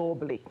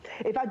globally.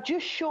 If I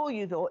just show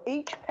you, though,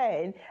 each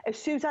pen, as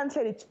Suzanne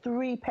said, it's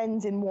 3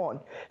 pens in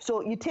one.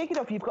 So you take it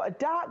off, you've got a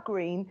dark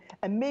green,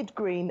 a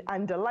mid-green,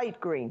 and a light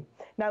green.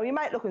 Now, you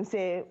might look and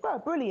say, well,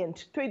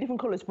 brilliant, 3 different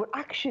colours, but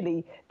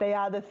actually, they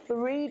are the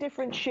 3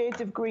 different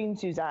shades of green,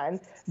 Suzanne,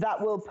 that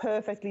will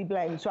perfectly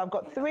blend. So I've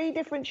got 3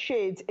 different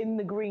shades in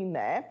the green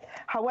there.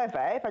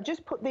 However, if I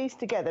just put these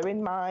together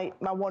in my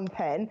one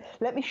pen,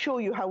 let me show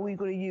you how we're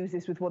going to use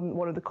this with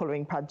one of the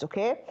colouring pads,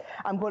 okay?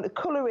 I'm going to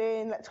colour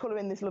in, let's colour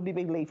in this lovely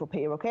big leaf up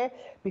here, okay?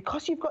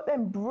 Because you've got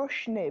them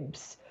brush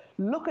nibs,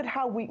 look at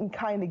how we can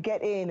kind of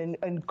get in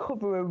and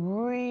cover a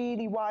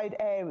really wide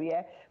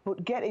area,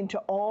 but get into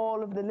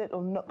all of the little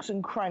nooks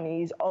and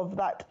crannies of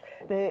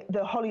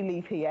the holly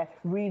leaf here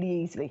really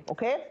easily,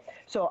 okay?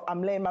 So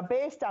I'm laying my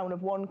base down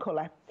of one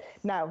colour.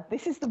 Now,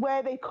 this is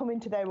where they come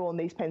into their own,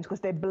 these pens, because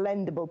they're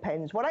blendable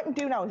pens. What I can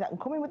do now is I can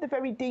come in with the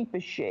very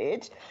deepest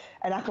shade,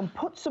 and I can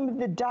put some of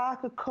the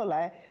darker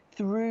colour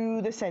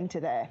through the centre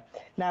there.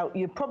 Now,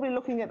 you're probably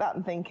looking at that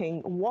and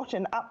thinking, what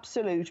an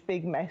absolute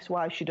big mess.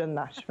 Why has she done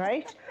that,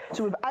 right?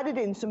 So we've added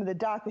in some of the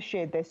darker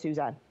shade there,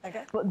 Suzanne.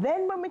 Okay. But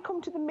then when we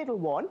come to the middle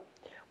one,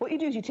 what you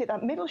do is you take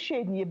that middle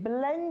shade and you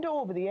blend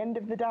over the end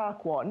of the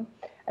dark one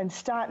and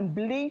start and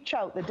bleach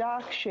out the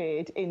dark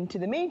shade into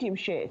the medium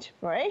shade,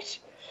 right?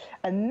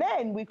 And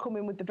then we come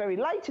in with the very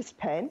lightest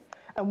pen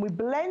and we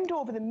blend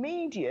over the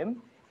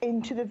medium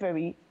into the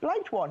very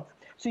light one.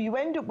 So you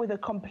end up with a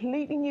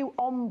completely new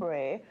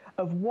ombre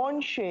of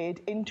one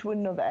shade into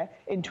another,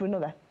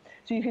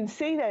 So you can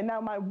see there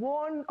now my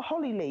one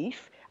holly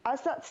leaf,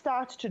 as that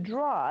starts to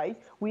dry,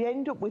 we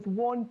end up with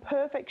one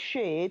perfect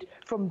shade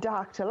from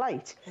dark to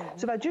light. Mm-hmm.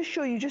 So if I just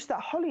show you just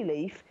that holly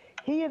leaf,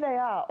 here they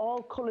are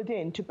all coloured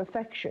in to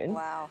perfection.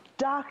 Wow.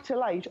 Dark to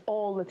light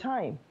all the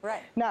time.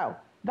 Right. Now,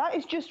 that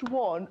is just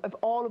one of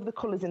all of the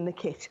colours in the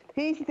kit.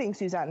 Here's the thing,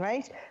 Suzanne,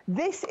 right?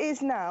 This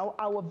is now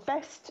our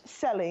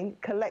best-selling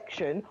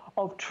collection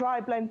of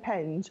tri-blend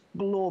pens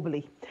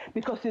globally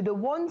because they're the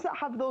ones that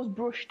have those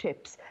brush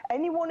tips.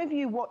 Any one of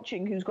you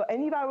watching who's got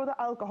any of our other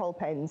alcohol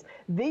pens,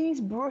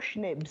 these brush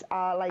nibs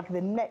are like the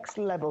next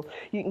level.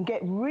 You can get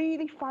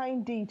really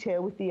fine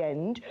detail with the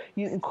end,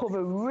 you can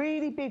cover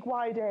really big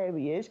wide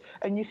areas,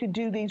 and you can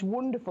do these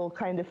wonderful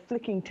kind of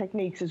flicking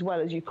techniques as well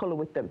as you colour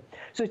with them.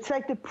 So it's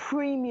like the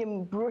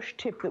premium brush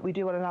tip that we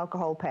do on an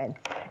alcohol pen.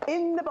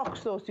 In the box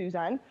though,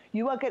 Suzanne,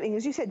 you are getting,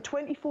 as you said,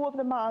 24 of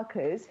the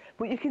markers,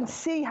 but you can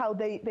see how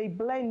they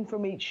blend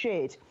from each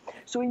shade.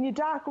 So in your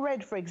dark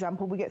red, for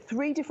example, we get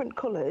 3 different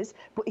colours,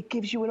 but it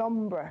gives you an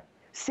ombre.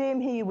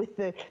 Same here with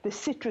the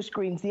citrus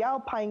greens, the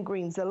alpine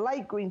greens, the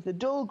light greens, the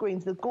dull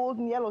greens, the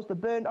golden yellows, the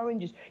burnt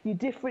oranges, your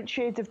different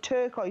shades of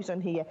turquoise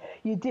on here,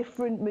 your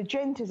different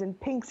magentas and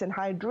pinks and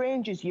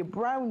hydrangeas, your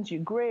browns,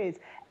 your greys,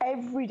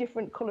 every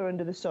different colour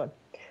under the sun.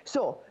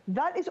 So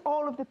that is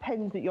all of the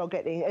pens that you're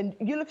getting. And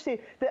you'll have seen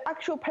the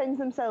actual pens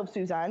themselves,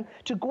 Suzanne,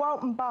 to go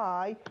out and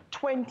buy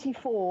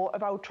 24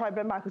 of our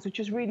tri-blend markers, which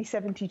is really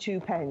 72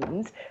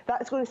 pens,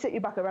 that's going to set you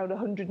back around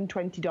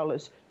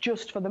 $120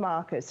 just for the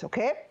markers,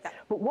 okay? Yeah.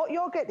 But what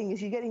you're getting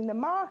is you're getting the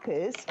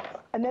markers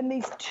and then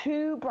these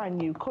 2 brand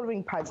new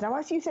colouring pads. Now,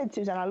 as you said,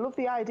 Suzanne, I love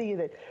the idea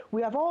that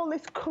we have all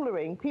this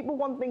colouring. People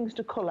want things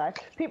to colour.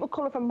 People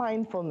colour for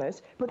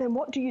mindfulness. But then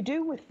what do you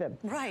do with them?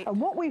 Right. And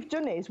what we've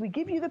done is we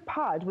give you the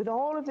pad with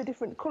all of the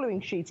different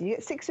colouring sheets. You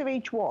get 6 of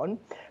each one.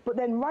 But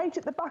then right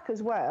at the back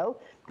as well,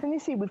 can you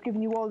see we've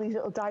given you all these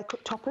little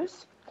die-cut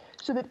toppers?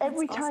 So that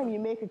every time you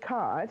make a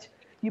card,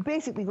 you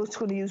basically just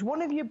going to use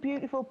one of your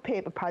beautiful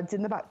paper pads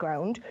in the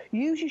background,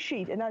 use your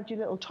sheet and add your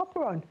little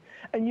topper on.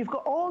 And you've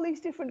got all these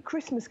different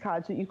Christmas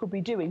cards that you could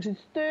be doing. So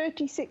it's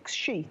 36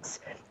 sheets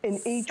in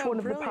each one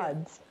of the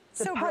pads.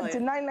 The pads are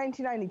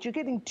 $9.99 each. You're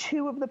getting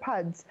 2 of the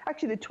pads.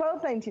 Actually, they're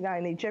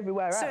 $12.99 each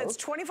everywhere else. So it's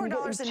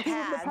 $24 in pads. 2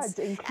 of the pads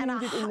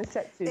included in the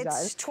set, Suzanne.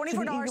 It's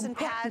 $24 in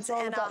pads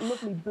all of that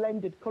lovely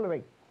blended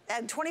colouring.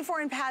 And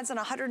 $24 in pads and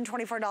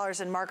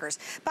 $124 in markers.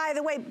 By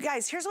the way,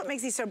 guys, here's what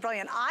makes these so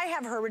brilliant. I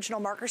have her original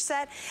marker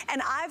set, and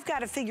I've got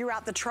to figure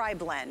out the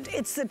tri-blend.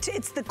 It's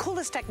the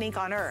coolest technique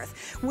on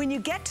earth. When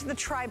you get to the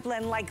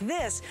tri-blend like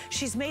this,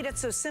 she's made it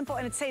so simple,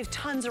 and it saves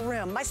tons of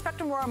room. My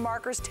Spectrum Aurora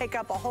markers take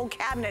up a whole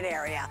cabinet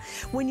area.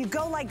 When you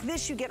go like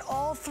this, you get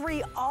all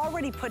 3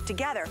 already put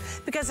together.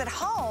 Because at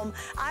home,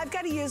 I've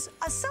got to use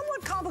a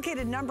somewhat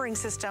complicated numbering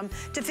system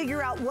to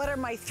figure out what are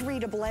my 3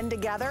 to blend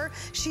together.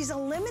 She's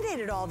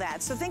eliminated all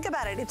that. So think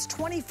about it, it's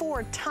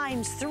 24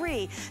 times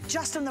 3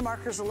 just on the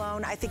markers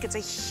alone. I think it's a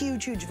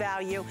huge, huge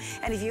value.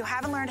 And if you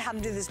haven't learned how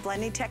to do this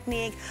blending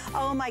technique,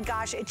 oh my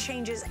gosh, it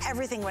changes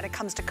everything when it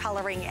comes to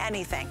coloring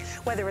anything,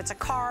 whether it's a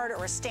card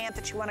or a stamp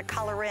that you want to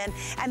color in.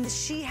 And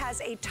she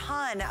has a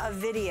ton of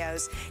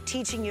videos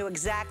teaching you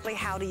exactly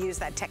how to use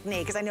that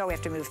technique, because I know we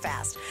have to move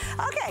fast.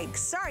 Okay,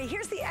 sorry,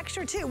 here's the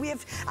extra too. We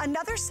have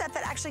another set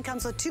that actually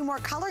comes with 2 more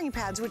coloring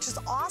pads, which is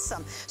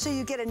awesome. So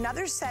you get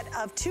another set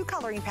of 2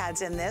 coloring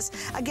pads in this,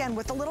 again,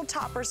 with the little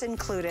toppers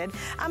included.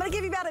 I'm gonna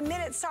give you about a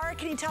minute. Sarah,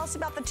 can you tell us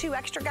about the 2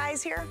 extra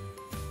guys here?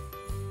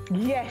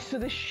 Yes, so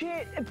the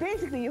shade,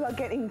 basically you are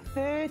getting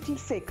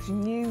 36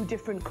 new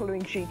different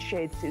colouring sheet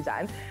shades,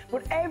 Suzanne,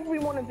 but every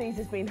one of these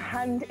has been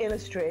hand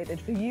illustrated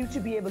for you to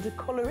be able to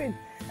colour in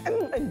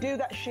and do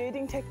that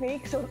shading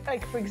technique. So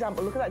like, for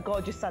example, look at that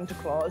gorgeous Santa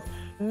Claus.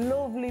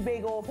 Lovely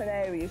big open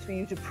areas for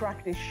you to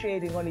practice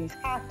shading on his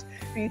hat,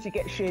 for you to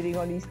get shading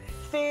on his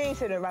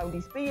face and around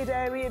his beard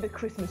area, the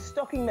Christmas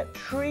stocking, that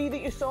tree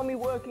that you saw me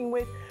working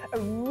with. A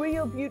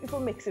real beautiful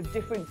mix of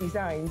different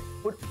designs,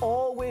 but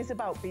always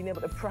about being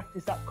able to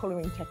practice that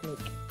colouring technique.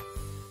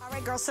 All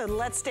right, girls, so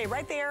let's stay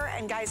right there.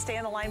 And guys, stay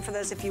on the line for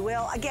those if you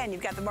will. Again,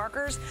 you've got the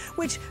markers,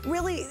 which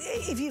really,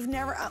 if you've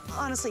never,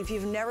 honestly, if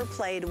you've never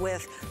played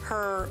with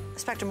her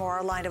Spectrum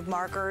Aurora line of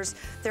markers,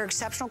 they're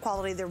exceptional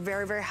quality. They're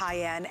very, very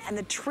high end. And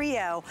the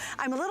trio,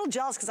 I'm a little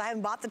jealous because I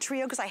haven't bought the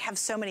trio because I have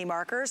so many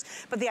markers.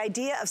 But the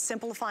idea of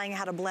simplifying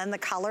how to blend the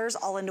colors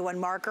all into one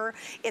marker,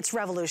 it's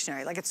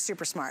revolutionary. Like, it's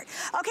super smart.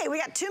 Okay, we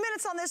got 2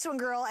 minutes on this one,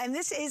 girl. And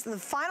this is the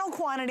final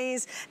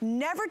quantities,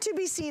 never to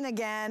be seen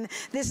again.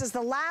 This is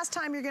the last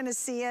time you're going to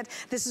see it.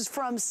 This is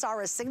from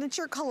Sarah's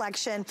signature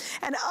collection.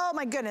 And oh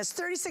my goodness,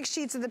 36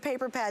 sheets of the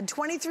paper pad,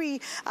 23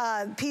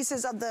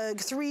 pieces of the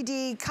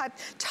 3D cut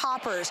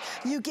toppers.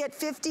 You get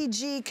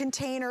 50G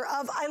container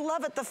of, I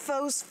love it, the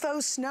faux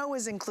snow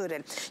is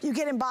included. You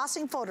get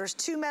embossing folders,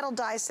 2 metal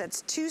die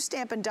sets, 2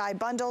 stamp and die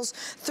bundles,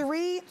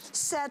 3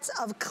 sets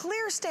of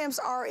clear stamps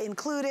are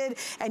included,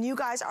 and you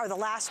guys are the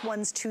last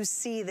ones to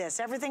see this.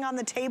 Everything on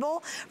the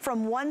table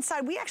from one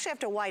side. We actually have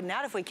to widen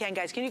out if we can,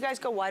 guys. Can you guys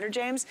go wider,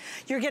 James?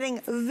 You're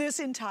getting this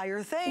entire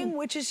thing,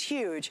 which is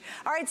huge.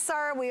 All right,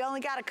 Sarah, we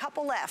only got a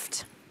couple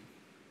left.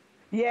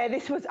 Yeah,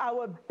 this was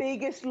our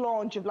biggest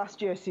launch of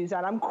last year,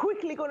 Suzanne. I'm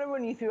quickly going to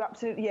run you through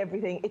absolutely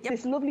everything. It's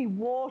this lovely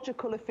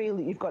watercolour feel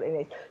that you've got in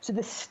it. So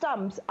the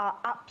stamps are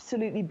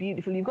absolutely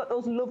beautiful. You've got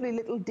those lovely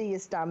little deer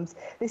stamps.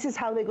 This is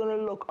how they're going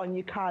to look on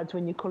your cards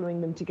when you're colouring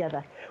them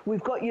together.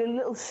 We've got your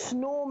little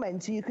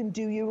snowmen, so you can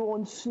do your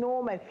own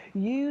snowmen.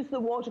 Use the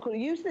watercolour.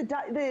 Use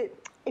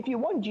if you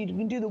want, you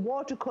can do the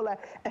watercolour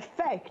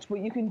effect, but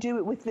you can do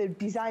it with the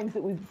designs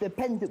that the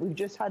pens that we've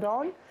just had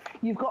on.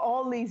 You've got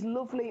all these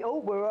lovely, oh,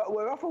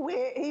 we're off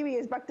away. Here he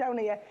is, back down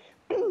here.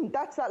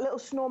 That's that little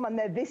snowman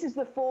there. This is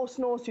the 4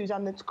 snow,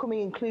 Suzanne, that's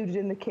coming included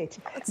in the kit.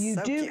 You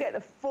do get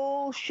a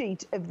full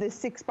sheet of the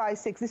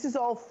 6x6. This is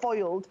all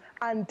foiled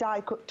and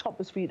die cut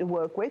toppers for you to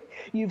work with.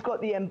 You've got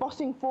the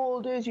embossing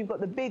folders, you've got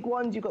the big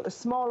ones, you've got the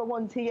smaller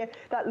ones here,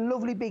 that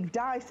lovely big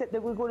die set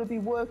that we're going to be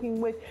working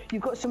with.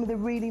 You've got some of the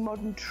really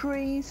modern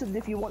trees, so that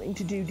if you're wanting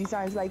to do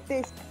designs like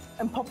this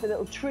and pop the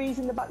little trees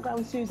in the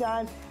background,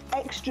 Suzanne,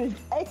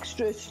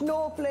 extra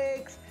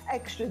snowflakes,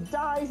 extra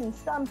dies and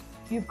stamps.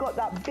 You've got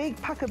that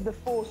big pack of the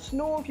 4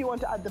 snow. If you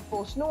want to add the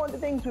 4 snow onto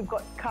things, we've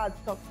got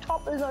cardstock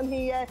toppers on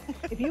here.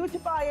 If you were to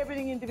buy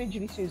everything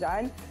individually,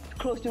 Suzanne, it's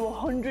close to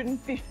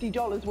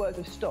 $150 worth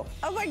of stuff.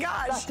 Oh my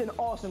gosh. That's an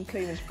awesome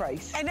clearance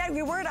price. And then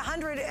we were at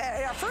 100,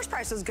 our first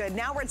price was good.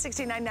 Now we're at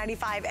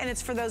 $69.95, and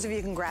it's for those of you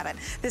who can grab it.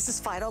 This is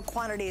final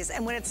quantities,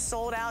 and when it's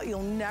sold out,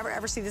 you'll never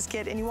ever see this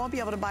kit, and you won't be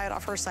able to buy it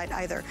off her site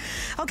either.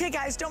 Okay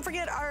guys, don't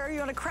forget, you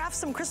want to craft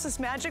some Christmas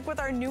magic with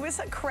our newest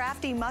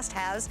crafty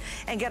must-haves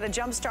and get a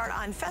jump start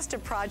on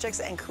festive projects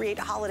and create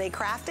holiday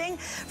crafting.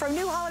 From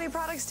new holiday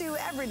products to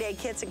everyday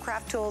kits and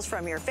craft tools,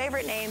 from your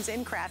favorite names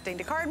in crafting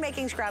to card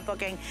making,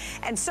 scrapbooking,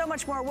 and so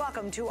much more.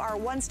 Welcome to our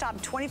one-stop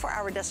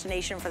 24-hour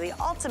destination for the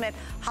ultimate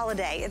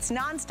holiday. It's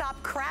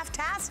non-stop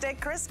craftastic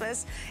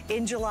Christmas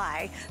in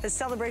July, the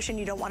celebration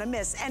you don't want to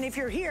miss. And if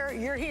you're here,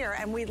 you're here,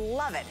 and we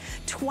love it.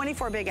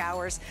 24 big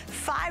hours,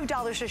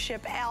 $5 to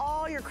ship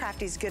all your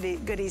crafties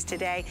goodies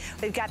today.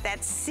 We've got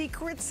that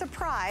secret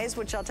surprise,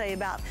 which I'll tell you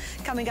about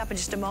coming up in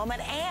just a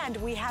moment, and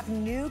we have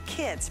new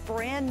kits,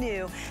 brand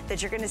new,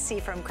 that you're going to see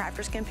from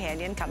Crafter's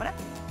Companion coming up.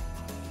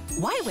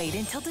 Why wait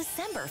until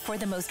December for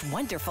the most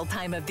wonderful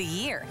time of the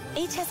year?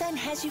 HSN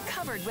has you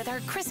covered with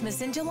our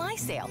Christmas in July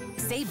sale.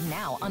 Save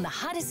now on the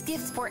hottest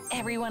gifts for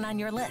everyone on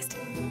your list.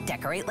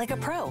 Decorate like a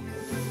pro.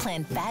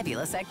 Plan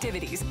fabulous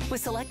activities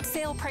with select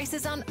sale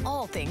prices on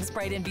all things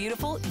bright and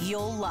beautiful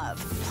you'll love.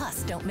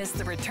 Plus, don't miss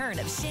the return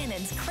of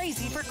Shannon's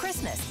Crazy for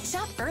Christmas.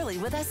 Shop early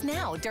with us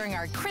now during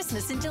our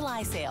Christmas in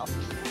July sale.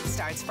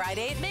 Starts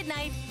Friday at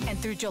midnight and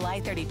through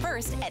July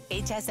 31st at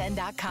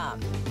hsn.com.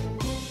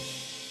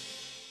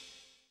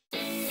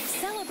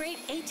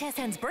 Celebrate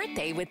HSN's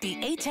birthday with the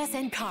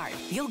HSN card.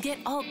 You'll get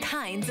all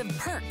kinds of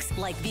perks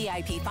like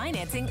VIP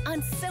financing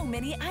on so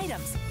many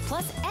items,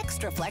 plus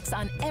extra flex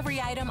on every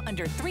item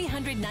under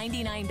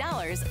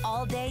 $399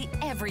 all day,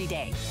 every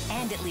day,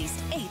 and at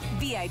least 8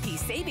 VIP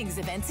savings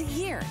events a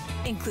year.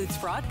 Includes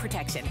fraud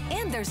protection,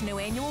 and there's no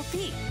annual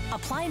fee.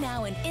 Apply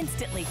now and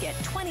instantly get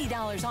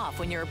 $20 off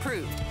when you're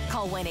approved.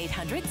 Call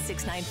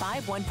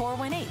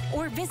 1-800-695-1418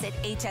 or visit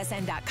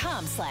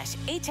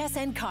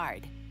hsn.com/HSN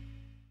card.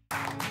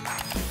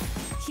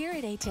 Here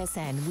at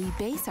HSN, we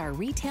base our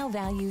retail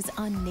values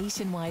on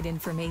nationwide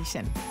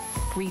information.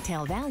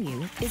 Retail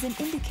value is an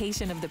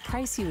indication of the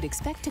price you would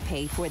expect to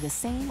pay for the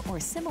same or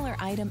similar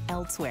item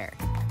elsewhere,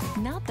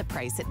 not the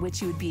price at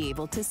which you would be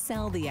able to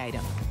sell the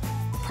item.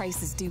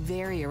 Prices do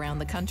vary around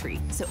the country,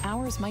 so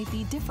ours might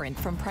be different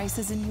from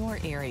prices in your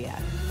area.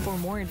 For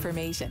more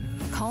information,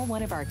 call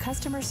one of our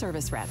customer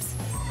service reps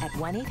at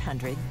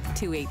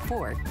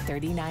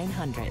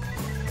 1-800-284-3900.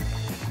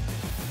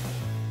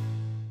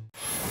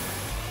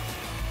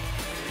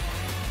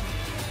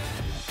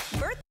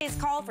 Birthdays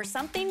call for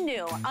something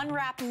new.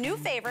 Unwrap new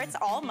favorites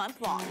all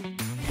month long.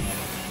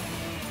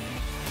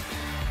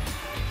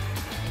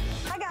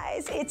 Hi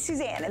guys, it's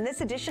Suzanne. In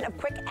this edition of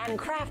Quick and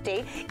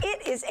Crafty,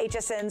 it is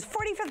HSN's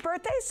 45th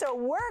birthday, so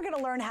we're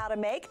gonna learn how to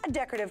make a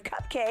decorative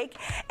cupcake,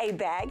 a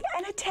bag,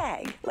 and a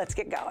tag. Let's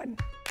get going.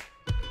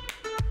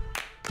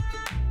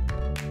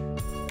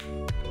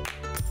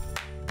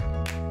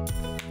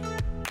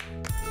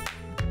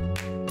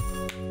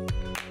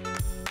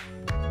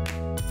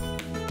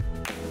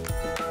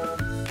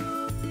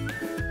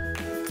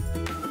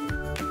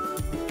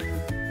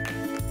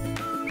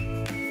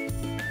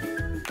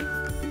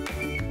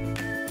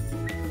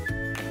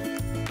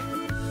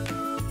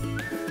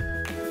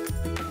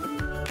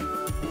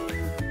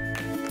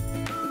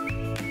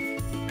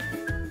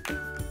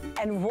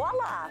 And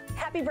voila!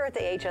 Happy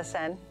birthday,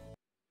 HSN.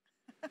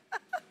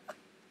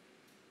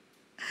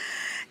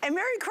 And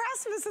Merry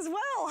Craftsmas as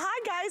well. Hi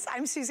guys,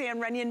 I'm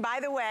Suzanne Runyon. By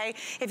the way,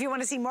 if you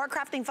want to see more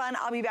crafting fun,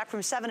 I'll be back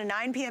from 7 to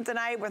 9 p.m.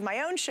 tonight with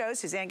my own show,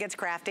 Suzanne Gets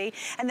Crafty.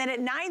 And then at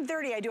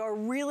 9:30, I do a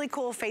really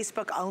cool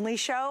Facebook only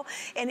show.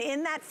 And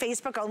in that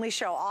Facebook only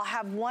show, I'll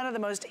have one of the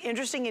most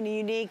interesting and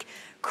unique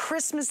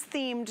Christmas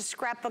themed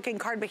scrapbooking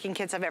card making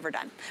kits I've ever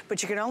done.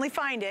 But you can only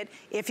find it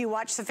if you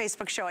watch the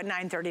Facebook show at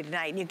 9:30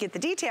 tonight. And you get the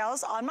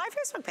details on my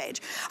Facebook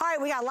page. All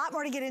right, we got a lot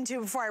more to get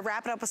into before I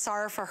wrap it up with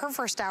Sarah for her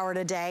first hour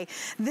today.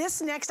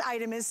 This next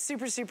item is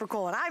super, super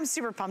cool. And I'm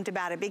super pumped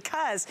about it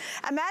because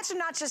imagine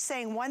not just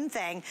saying one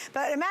thing,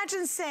 but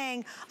imagine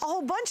saying a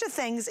whole bunch of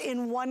things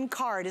in one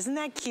card. Isn't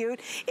that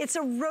cute? It's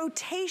a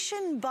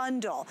rotation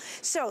bundle.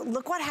 So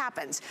look what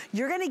happens.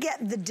 You're gonna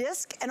get the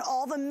disc and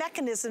all the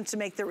mechanisms to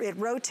make it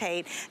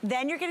rotate.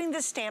 Then you're getting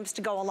the stamps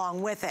to go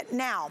along with it.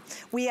 Now,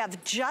 we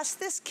have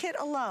just this kit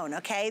alone,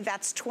 okay?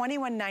 That's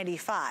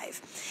 $21.95.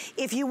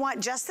 If you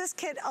want just this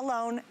kit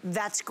alone,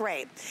 that's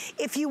great.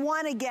 If you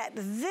wanna get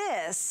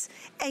this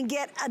and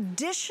get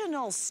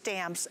additional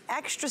stamps,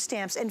 extra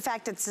stamps, in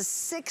fact, it's a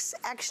 6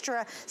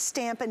 extra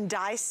stamp and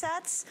die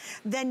sets,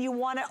 then you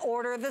wanna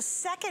order the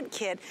second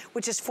kit,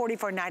 which is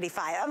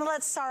 $44.95. I'm gonna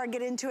let Sarah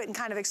get into it and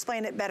kind of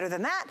explain it better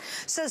than that.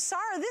 So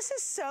Sarah, this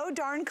is so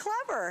darn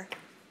clever.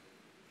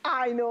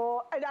 I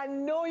know, and I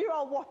know you're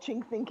all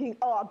watching thinking,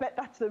 oh, I bet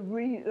that's the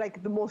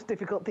most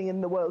difficult thing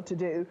in the world to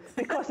do,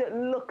 because it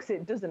looks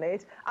it, doesn't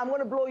it? I'm going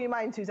to blow your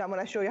mind, Suzanne, when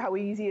I show you how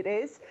easy it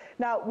is.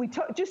 Now,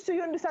 just so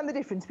you understand the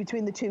difference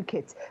between the two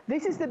kits,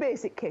 this is the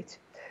basic kit.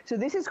 So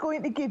this is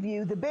going to give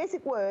you the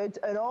basic words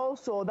and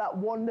also that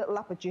one little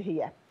aperture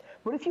here.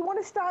 But if you want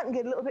to start and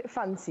get a little bit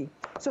fancy,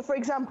 so for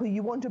example,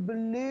 you want a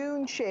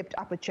balloon-shaped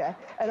aperture,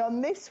 and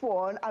on this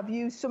one, I've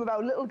used some of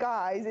our little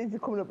guys, these are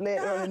coming up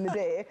later on in the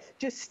day,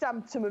 just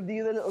stamped some of the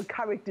other little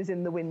characters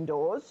in the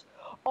windows.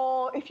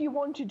 Or if you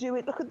want to do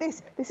it, look at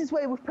this. This is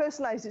where we've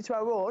personalised it to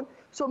our own.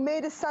 So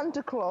made a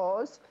Santa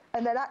Claus,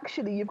 and then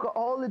actually you've got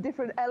all the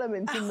different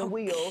elements in the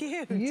wheel.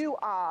 Cute. You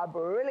are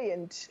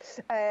brilliant.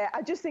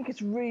 I just think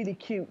it's really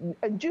cute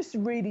and just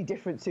really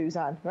different,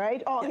 Suzanne,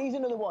 right? Oh, here's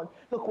another one.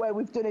 Look where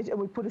we've done it and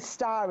we've put a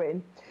star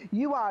in.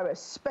 You are a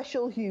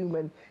special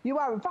human. You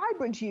are a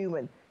vibrant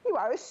human. You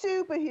are a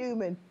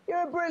superhuman.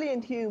 You're a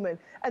brilliant human.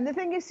 And the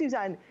thing is,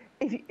 Suzanne,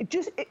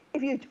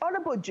 if you're on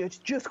a budget,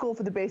 just go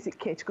for the basic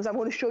kit, because I'm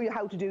going to show you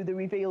how to do the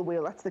reveal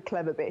wheel. That's the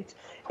clever bit.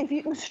 If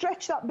you can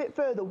stretch that bit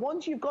further,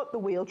 once you've got the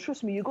wheel,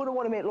 trust me, you're going to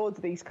want to make loads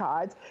of these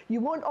cards.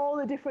 You want all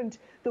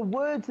the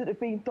words that have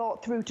been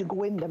thought through to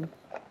go in them.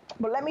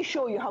 But let me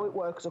show you how it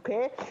works,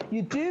 okay?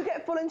 You do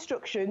get full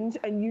instructions,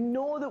 and you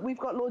know that we've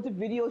got loads of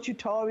video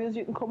tutorials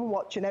you can come and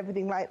watch and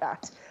everything like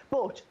that.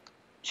 But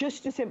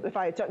just to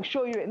simplify it, so I can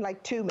show you it in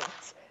like 2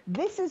 minutes.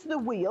 This is the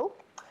wheel,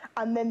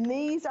 and then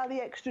these are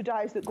the extra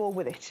dies that go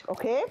with it,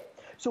 okay?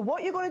 So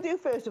what you're going to do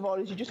first of all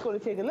is you're just going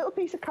to take a little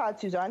piece of card,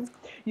 Suzanne.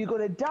 You're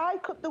going to die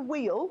cut the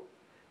wheel.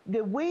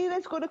 The wheel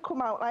is going to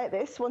come out like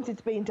this once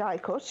it's been die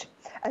cut.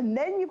 And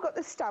then you've got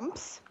the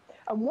stamps.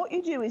 And what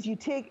you do is you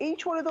take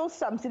each one of those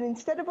stamps, and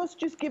instead of us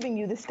just giving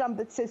you the stamp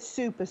that says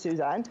Super,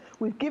 Suzanne,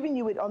 we've given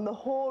you it on the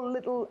whole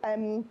little,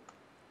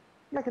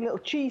 like a little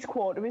cheese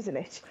quarter, isn't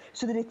it?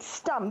 So that it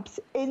stamps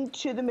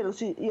into the middle.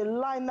 So you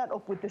line that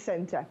up with the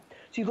center.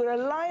 So you're going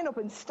to line up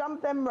and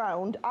stamp them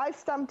round. I've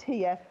stamped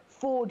here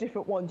 4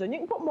 different ones, and you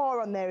can put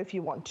more on there if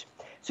you want.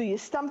 So you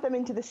stamp them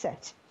into the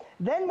set.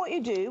 Then what you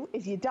do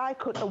is you die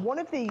cut one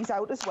of these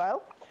out as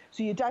well.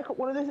 So you die cut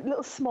one of the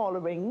little smaller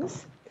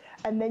rings,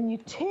 and then you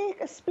take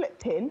a split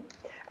pin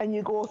and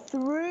you go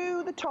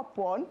through the top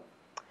one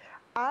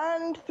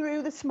and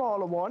through the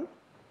smaller one,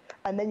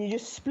 and then you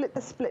just split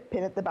the split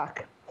pin at the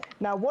back.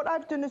 Now what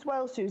I've done as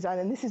well, Suzanne,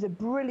 and this is a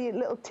brilliant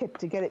little tip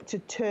to get it to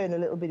turn a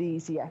little bit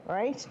easier,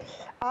 right?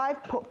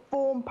 I've put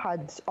foam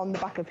pads on the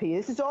back of here.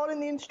 This is all in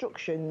the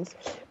instructions,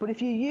 but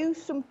if you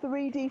use some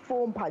 3D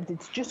foam pads,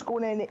 it's just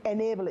going to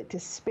enable it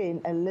to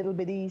spin a little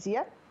bit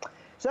easier.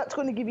 So that's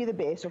going to give you the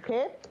base,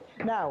 okay?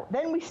 Now,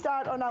 then we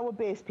start on our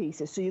base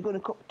pieces. So you're going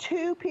to cut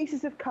 2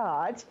 pieces of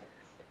card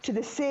to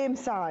the same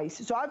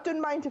size. So I've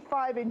done mine to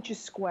 5 inches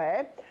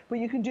square, but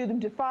you can do them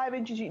to 5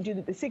 inches, you can do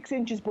them to 6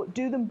 inches, but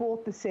do them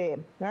both the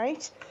same,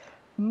 right?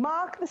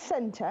 Mark the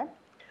center,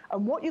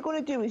 and what you're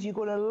going to do is you're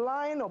going to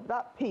line up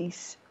that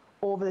piece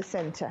over the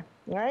center,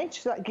 right?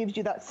 So that gives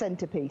you that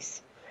center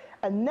piece.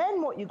 And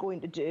then what you're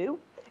going to do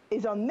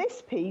is on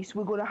this piece,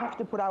 we're going to have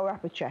to put our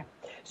aperture.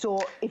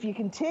 So if you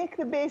can take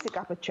the basic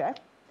aperture,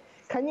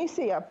 can you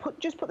see, I've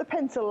just put the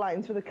pencil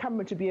lines for the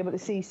camera to be able to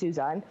see,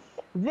 Suzanne.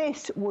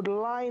 This would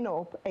line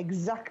up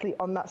exactly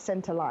on that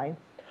center line.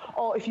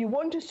 Or if you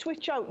want to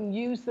switch out and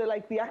use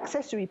the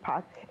accessory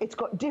pack, it's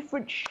got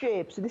different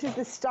shapes. So this is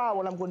the star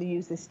one I'm going to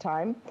use this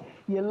time.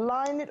 You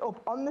line it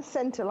up on the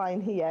center line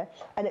here,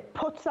 and it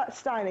puts that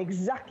star in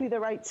exactly the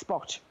right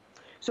spot.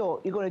 So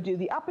you're going to do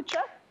the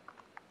aperture.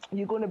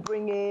 You're going to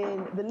bring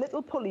in the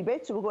little pulley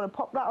bit, so we're going to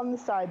pop that on the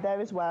side there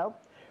as well.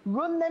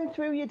 Run them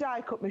through your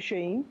die cut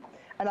machine,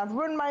 and I've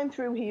run mine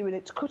through here, and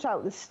it's cut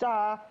out the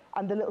star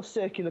and the little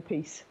circular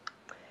piece.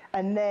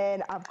 And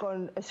then I've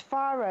gone as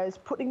far as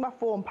putting my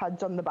foam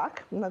pads on the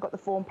back, and I've got the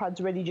foam pads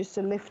ready just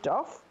to lift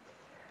off.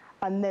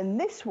 And then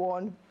this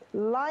one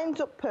lines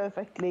up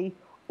perfectly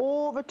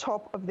over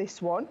top of this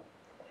one.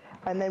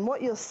 And then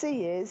what you'll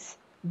see is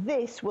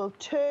this will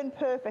turn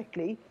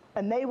perfectly,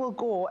 and they will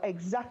go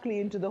exactly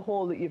into the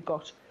hole that you've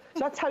got. So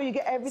that's how you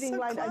get everything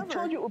lined up. I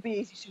told you it would be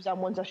easy, Suzanne,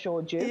 once I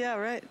showed you. Yeah,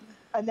 right.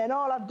 And then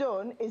all I've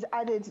done is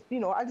added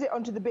it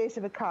onto the base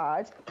of a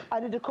card,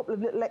 added a couple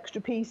of little extra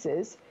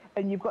pieces,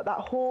 and you've got that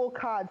whole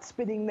card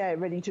spinning there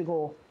ready to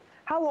go.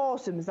 How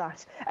awesome is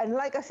that? And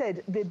like I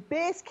said, the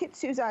base kit,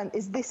 Suzanne,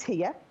 is this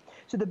here.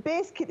 So the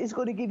base kit is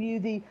going to give you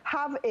the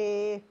have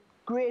a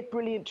great,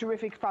 brilliant,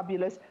 terrific,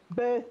 fabulous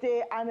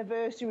birthday,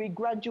 anniversary,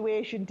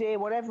 graduation day,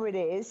 whatever it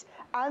is,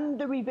 and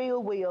the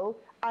reveal wheel,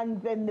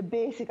 and then the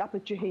basic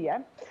aperture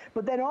here.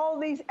 But then all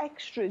these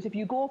extras, if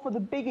you go for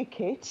the bigger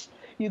kit,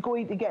 you're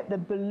going to get the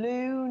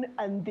balloon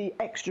and the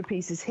extra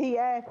pieces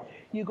here.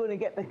 You're going to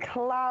get the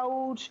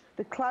cloud.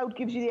 The cloud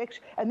gives you the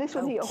extra. And this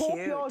one here, hope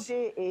your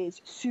day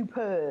is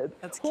superb.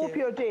 That's cute. Hope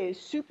your day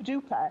is super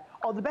duper,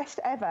 or the best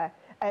ever.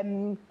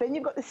 Then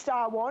you've got the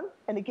star one,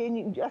 and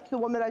again, that's the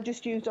one that I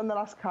just used on the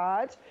last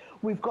card.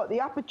 We've got the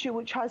aperture,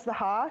 which has the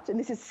heart, and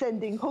this is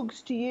sending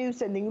hugs to you,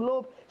 sending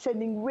love,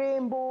 sending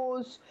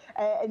rainbows,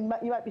 and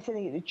you might be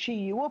sending it to cheer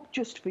you up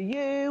just for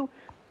you.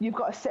 You've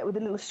got a set with a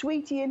little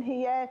sweetie in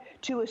here,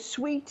 to a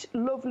sweet,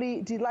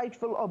 lovely,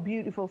 delightful, or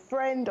beautiful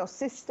friend or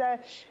sister.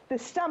 The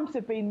stamps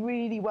have been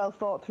really well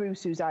thought through,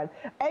 Suzanne.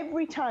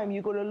 Every time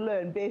you're going to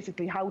learn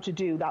basically how to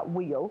do that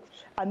wheel,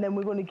 and then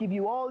we're going to give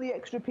you all the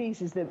extra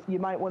pieces that you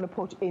might want to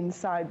put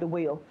inside the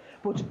wheel.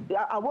 But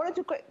I wanted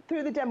to go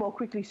through the demo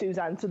quickly,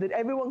 Suzanne, so that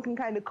everyone can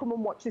kind of come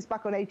and watch this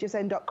back on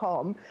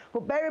hsn.com.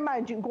 But bear in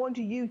mind, you can go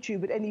onto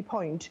YouTube at any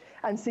point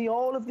and see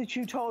all of the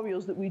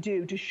tutorials that we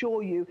do to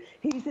show you,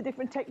 here's the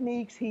different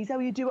techniques, here's how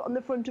you do it on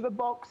the front of a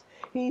box,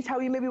 here's how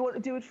you maybe want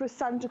to do it for a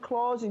Santa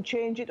Claus and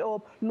change it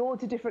up,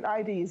 loads of different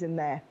ideas in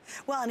there.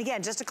 Well, and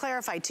again, just to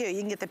clarify too, you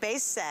can get the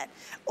base set,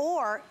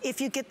 or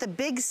if you get the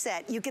big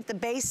set, you get the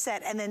base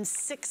set and then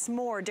 6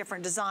 more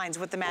different designs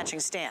with the matching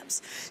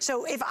stamps.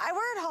 So if I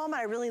were at home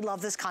and I really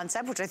love this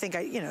concept, which I think,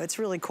 it's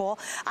really cool,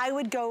 I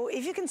would go,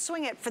 if you can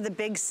swing it for the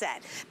big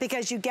set,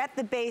 because you get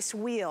the base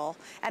wheel,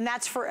 and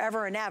that's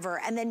forever and ever,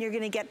 and then you're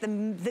gonna get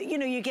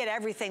you get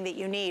everything that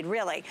you need,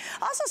 really.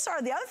 Also,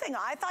 Sarah, the other thing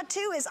I thought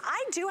too is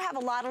I do have a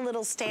lot of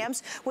little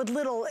stamps with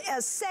little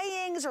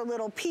sayings or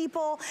little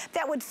people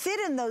that would fit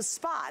in those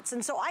spots.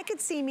 And so I could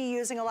see me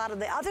using a lot of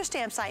the other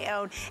stamps I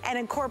own and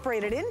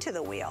incorporate it into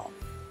the wheel.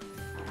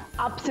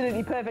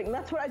 Absolutely perfect, and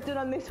that's what I've done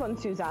on this one,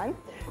 Suzanne.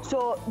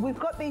 So we've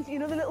got these, you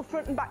know, the little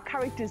front and back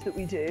characters that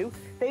we do.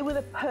 They were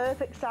the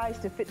perfect size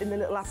to fit in the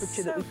little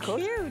aperture that we cut.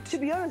 Cute. To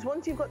be honest,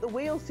 once you've got the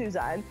wheel,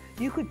 Suzanne,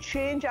 you could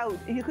change out,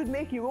 you could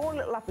make your own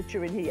little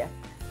aperture in here.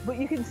 But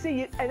you can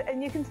see,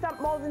 and you can stamp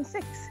more than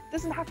 6. It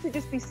doesn't have to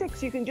just be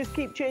 6. You can just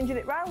keep changing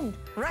it round.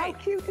 Right. How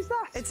cute is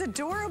that? It's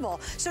adorable.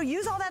 So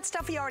use all that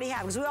stuff you already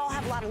have, because we all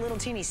have a lot of little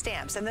teeny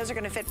stamps, and those are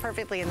going to fit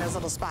perfectly in those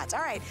little spots.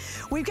 All right,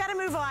 we've got to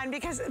move on,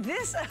 because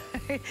this,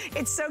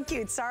 it's so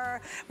cute. Sarah,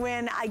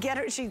 when I get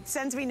her, she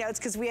sends me notes,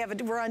 because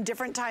we're on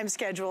different time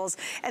schedules,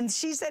 and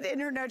she said in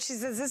her notes, she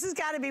says, this has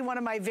got to be one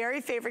of my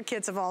very favorite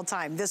kits of all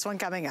time, this one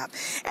coming up.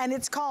 And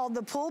it's called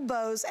the Pull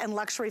Bows and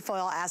Luxury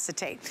Foil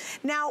Acetate.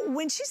 Now,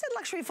 when she said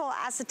luxury foil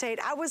acetate,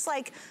 I was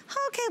like,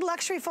 okay,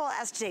 luxury foil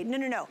acetate. No,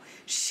 no, no.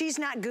 She's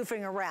not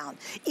goofing around.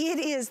 It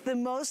is the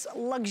most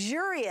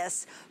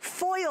luxurious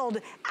foiled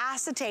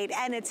acetate,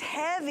 and it's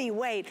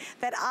heavyweight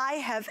that I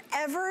have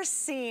ever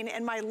seen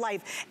in my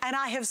life. And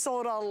I have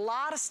sold a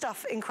lot of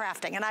stuff in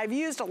crafting, and I've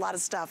used a lot of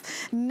stuff.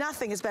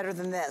 Nothing is better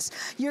than this.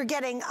 You're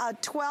getting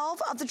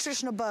 12 of the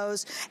traditional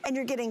bows, and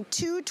you're getting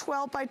 2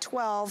 12 by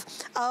 12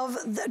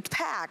 of the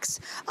packs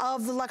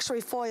of the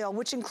luxury foil,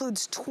 which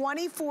includes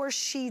 24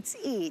 sheets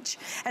each.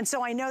 And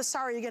so I know,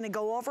 Sarah, you're gonna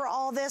go over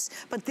all this,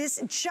 but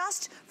this,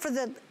 just for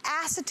the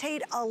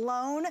acetate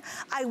alone,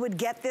 I would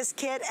get this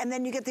kit, and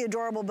then you get the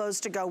adorable bows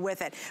to go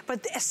with it.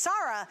 But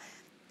Sarah,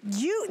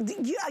 you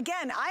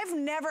again, I've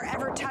never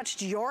ever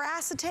touched your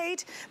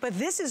acetate, but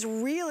this is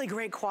really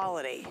great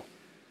quality.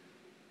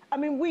 I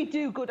mean, we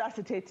do good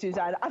acetate,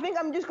 Suzanne. I think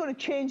I'm just going to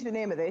change the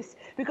name of this,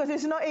 because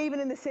it's not even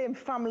in the same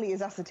family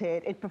as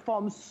acetate. It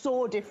performs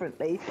so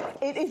differently.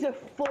 It is a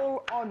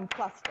full-on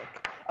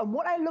plastic. And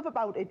what I love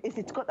about it is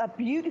it's got that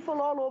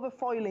beautiful all-over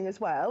foiling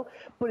as well,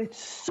 but it's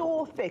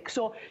so thick.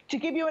 So to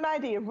give you an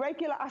idea,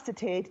 regular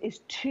acetate is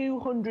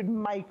 200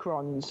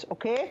 microns,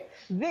 okay?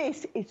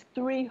 This is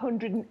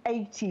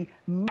 380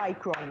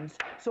 microns.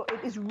 So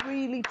it is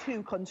really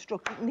too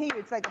constructed. And here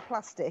it's like a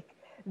plastic.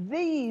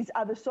 These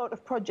are the sort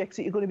of projects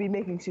that you're going to be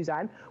making,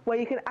 Suzanne, where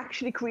you can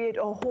actually create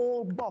a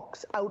whole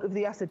box out of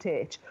the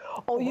acetate.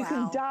 Or you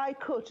can die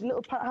cut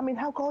little, I mean,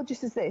 how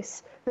gorgeous is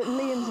this that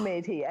Liam's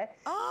made here?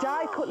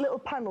 Die cut little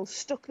panels,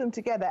 stuck them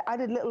together,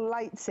 added little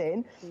lights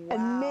in,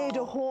 and made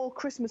a whole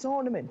Christmas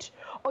ornament.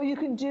 Or you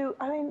can do,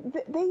 I mean,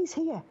 these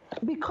here,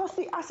 because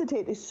the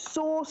acetate is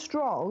so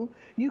strong,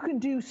 you can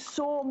do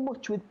so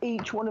much with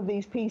each one of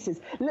these pieces.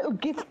 Little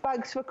gift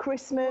bags for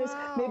Christmas,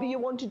 maybe you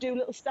want to do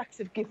little stacks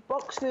of gift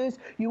boxes.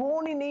 You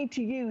only need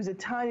to use a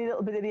tiny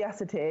little bit of the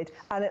acetate,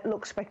 and it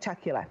looks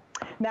spectacular.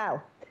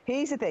 Now,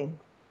 here's the thing.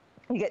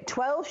 You get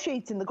 12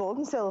 sheets in the gold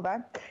and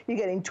silver. You're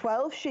getting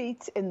 12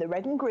 sheets in the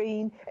red and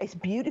green. It's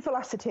beautiful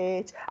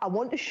acetate. I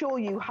want to show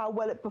you how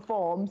well it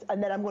performs,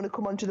 and then I'm going to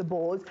come onto the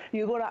boards.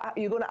 You're going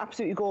to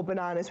absolutely go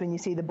bananas when you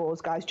see the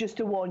boards, guys, just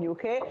to warn you,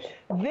 okay?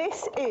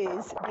 This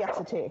is the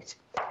acetate.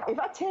 If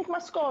I take my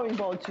scoring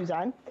board,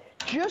 Suzanne,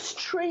 just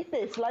treat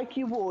this like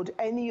you would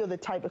any other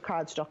type of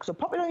cardstock. So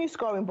pop it on your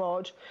scoring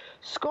board,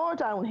 score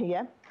down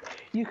here.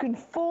 You can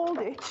fold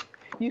it.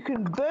 You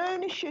can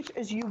burnish it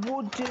as you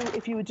would do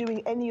if you were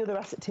doing any other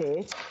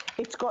acetate.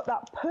 It's got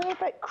that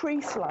perfect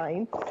crease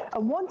line,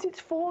 and once it's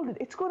folded,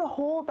 it's going to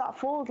hold that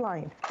fold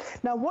line.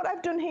 Now, what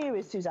I've done here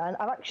is, Suzanne,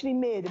 I've actually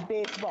made a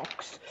base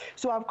box.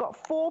 So I've got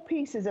 4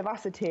 pieces of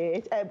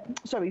acetate,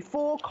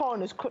 4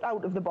 corners cut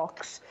out of the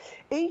box.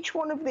 Each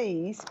one of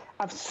these,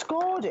 I've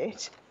scored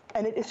it,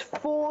 and it is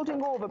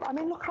folding over. I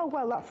mean, look how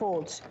well that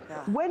folds. Yeah,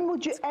 when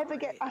would you ever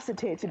get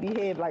acetate to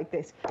behave like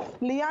this?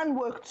 Leanne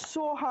worked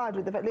so hard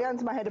with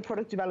Leanne's my head of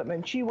product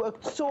development. She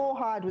worked so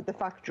hard with the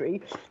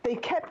factory. They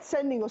kept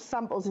sending us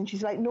samples, and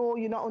she's like, no,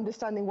 you're not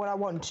understanding what I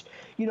want.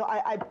 You know,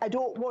 I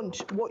don't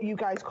want what you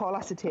guys call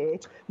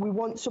acetate. We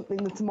want something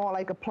that's more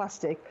like a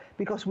plastic,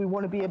 because we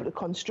want to be able to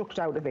construct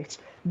out of it.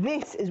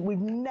 This is, we've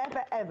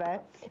never ever,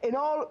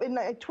 in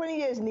like 20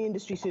 years in the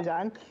industry,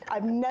 Suzanne,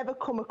 I've never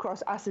come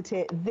across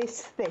acetate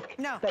this thick.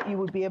 That you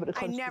would be able to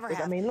construct. I never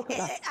have. I mean, look at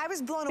that. I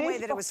was blown away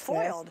that it was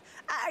foiled.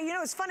 You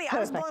know, it's funny. Perfect. I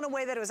was blown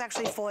away that it was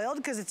actually foiled,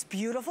 because it's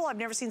beautiful. I've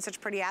never seen such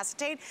pretty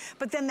acetate.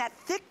 But then that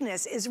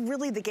thickness is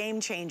really the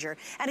game changer.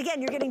 And again,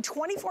 you're getting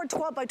 24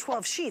 12 by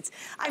 12 sheets.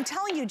 I'm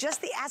telling you,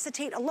 just the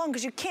acetate alone,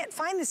 because you can't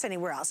find this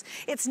anywhere else.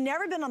 It's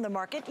never been on the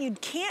market. You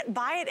can't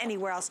buy it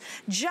anywhere else.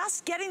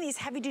 Just getting these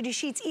heavy-duty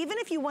sheets, even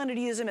if you wanted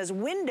to use them as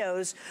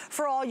windows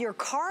for all your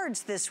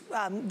cards this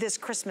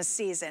Christmas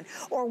season,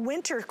 or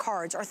winter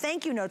cards, or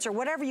thank you notes, or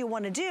whatever you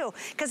want to do,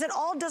 because it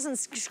all doesn't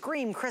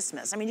scream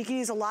Christmas. I mean, you can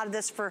use a lot of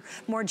this for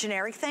more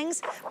generic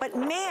things, but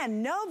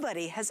man,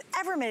 nobody has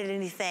ever made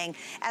anything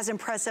as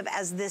impressive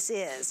as this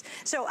is.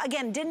 So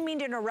again, didn't mean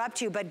to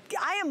interrupt you, but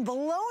I am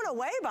blown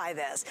away by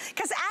this,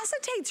 because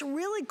acetate's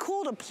really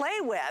cool to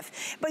play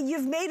with, but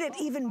you've made it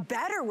even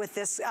better with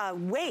this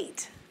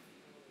weight.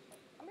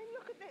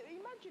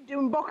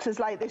 Doing boxes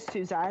like this,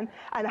 Suzanne,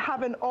 and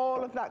having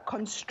all of that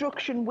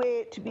construction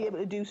weight to be able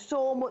to do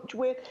so much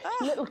with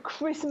little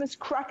Christmas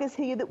crackers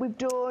here that we've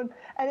done,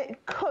 and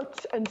it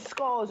cuts and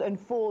scores and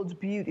folds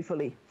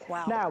beautifully.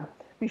 Wow. Now,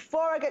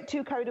 before I get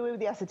too carried away with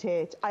the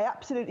acetate, I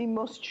absolutely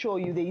must show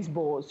you these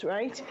bows,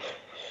 right?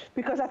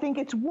 Because I think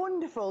it's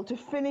wonderful to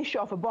finish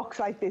off a box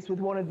like this with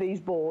one of these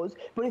bows.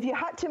 But if you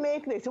had to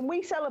make this, and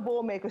we sell a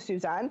bow maker,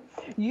 Suzanne,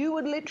 you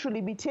would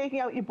literally be taking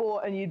out your bow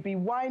and you'd be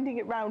winding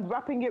it round,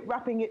 wrapping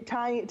it,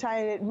 tying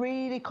it,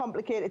 really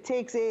complicated. It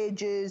takes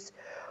ages.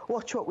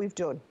 Watch what we've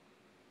done.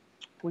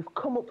 We've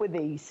come up with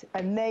these,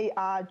 and they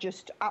are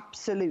just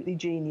absolutely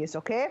genius,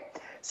 okay?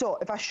 So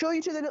if I show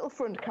you to the little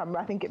front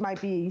camera, I think it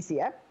might be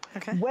easier.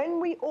 Okay. When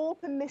we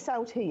open this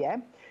out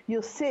here,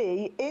 you'll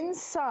see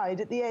inside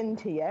at the end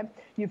here,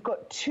 you've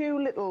got two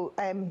little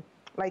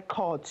like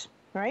cords,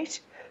 right?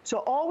 So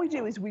all we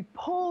do is we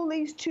pull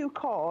these two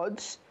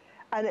cords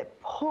and it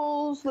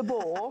pulls the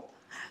bow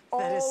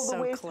all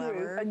the way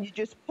through, and you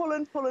just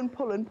pulling,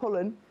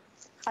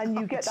 and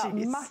you get that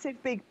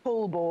massive big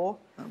pull bow,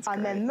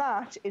 and then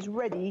that is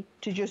ready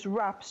to just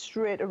wrap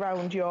straight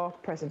around your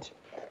present.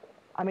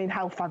 I mean,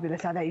 how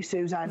fabulous are they,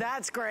 Suzanne?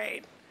 That's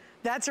great.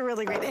 That's a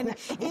really great. And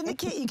in the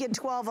kit, you get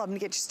 12 of them to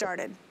get you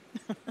started.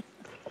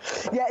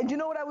 Yeah, and you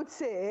know what I would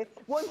say?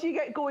 Once you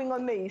get going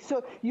on these,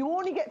 so you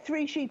only get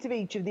 3 sheets of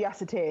each of the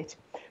acetate.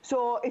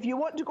 So if you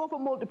want to go for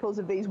multiples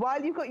of these,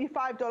 while you've got your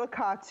 $5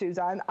 cart,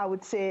 Suzanne, I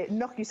would say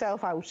knock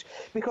yourself out,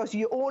 because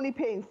you're only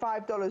paying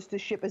 $5 to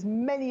ship as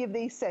many of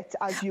these sets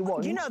as you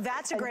want. You know,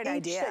 that's a great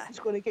idea. Each set is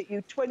going to get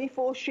you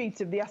 24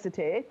 sheets of the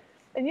acetate.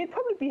 And you'd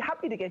probably be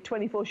happy to get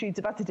 24 sheets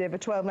of acetate for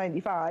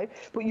 $12.95,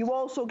 but you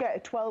also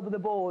get 12 of the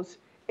bows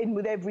in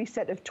with every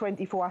set of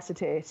 24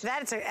 acetate.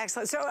 That's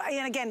excellent. So,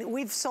 and again,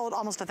 we've sold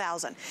almost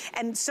 1,000,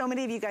 and so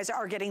many of you guys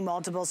are getting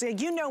multiples.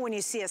 You know when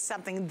you see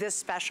something this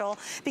special,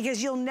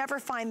 because you'll never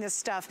find this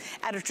stuff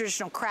at a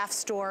traditional craft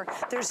store.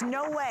 There's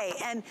no way,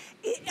 and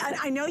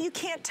I know you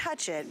can't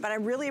touch it, but I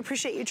really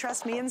appreciate you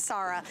trust me and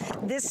Sarah.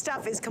 This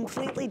stuff is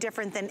completely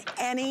different than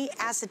any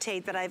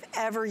acetate that I've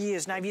ever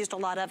used, and I've used a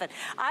lot of it.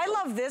 I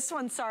love this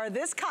one, Sarah.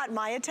 This caught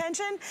my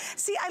attention.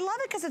 See, I love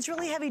it because it's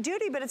really heavy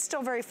duty, but it's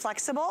still very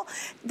flexible.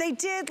 They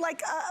did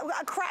like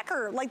a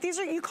cracker. Like these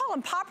are, you call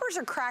them poppers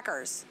or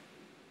crackers?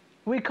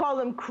 We call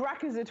them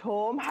crackers at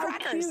home. How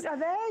cute are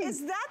they?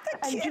 Is that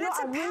the cute? And it's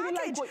a really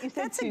package. Like what you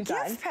said, That's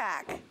Suzanne. A gift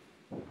pack.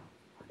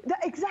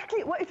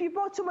 Exactly. Well, if you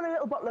brought someone a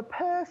little bottle of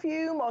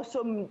perfume or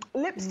some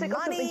lipstick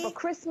or something for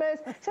Christmas,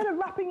 instead of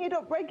wrapping it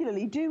up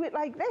regularly, do it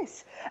like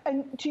this.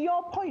 And to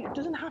your point, it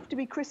doesn't have to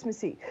be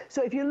Christmassy.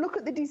 So if you look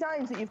at the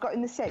designs that you've got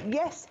in the set,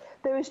 yes,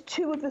 there is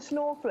 2 of the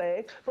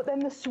snowflake, but then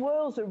the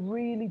swirls are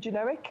really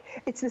generic.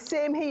 It's the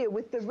same here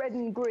with the red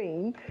and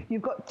green.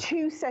 You've got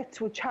 2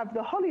 sets which have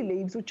the holly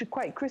leaves, which are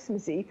quite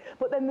Christmassy,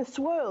 but then the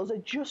swirls are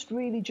just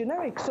really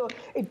generic. So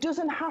it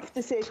doesn't have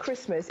to say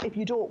Christmas if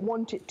you don't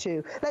want it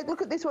to. Like,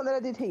 look at this one that I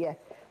did here.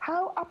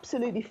 How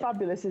absolutely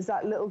fabulous is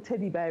that little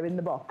teddy bear in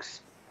the box?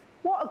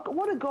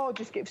 What a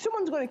gorgeous gift. If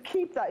someone's going to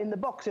keep that in the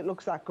box, it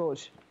looks that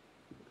good.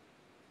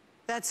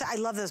 I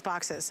love those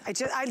boxes.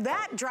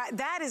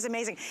 That is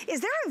amazing. Is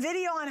there a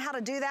video on how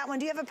to do that one?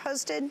 Do you have it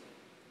posted?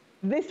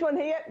 This one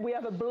here, we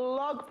have a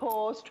blog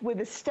post with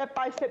a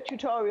step-by-step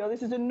tutorial.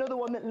 This is another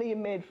one that Liam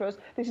made for us.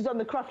 This is on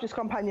the Crafters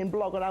Companion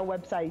blog on our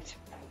website.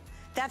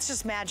 That's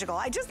just magical.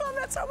 I just love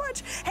that so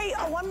much. Hey,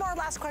 one more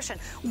last question.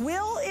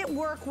 Will it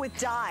work with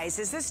dyes?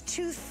 Is this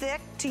too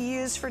thick to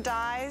use for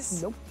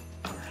dyes? Nope.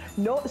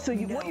 No, so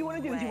what you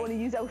want to do is you want to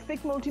use our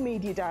thick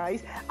multimedia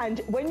dyes, and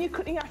when you're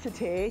cutting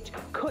acetate,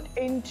 cut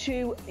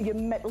into your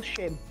metal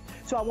shim.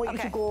 So I want you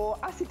to go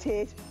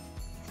acetate,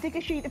 stick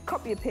a sheet of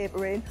copier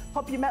paper in,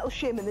 pop your metal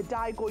shim and the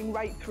dye going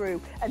right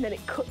through, and then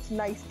it cuts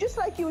nice, just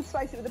like you would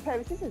slice it with a pair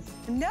of scissors.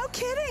 No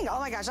kidding. Oh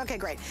my gosh. Okay,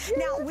 great. Yeah.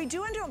 Now, we do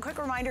want to do a quick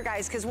reminder,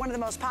 guys, because one of the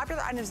most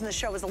popular items in the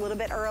show was a little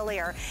bit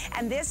earlier,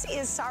 and this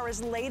is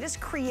Sarah's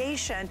latest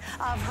creation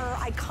of her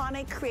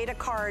iconic Create a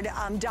Card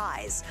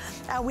dies.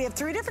 We have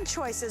 3 different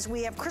choices.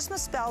 We have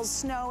Christmas Bells,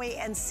 Snowy,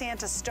 and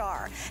Santa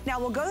Star. Now,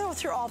 we'll go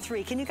through all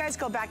 3. Can you guys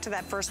go back to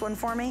that first one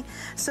for me?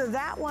 So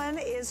that one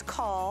is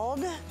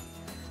called...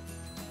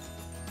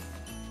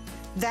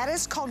 That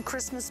is called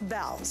Christmas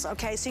Bells,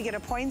 okay? So you get a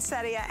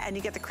poinsettia and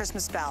you get the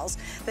Christmas bells.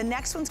 The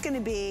next one's gonna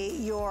be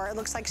your, it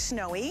looks like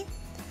Snowy.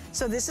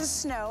 So this is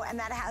snow, and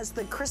that has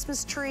the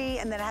Christmas tree,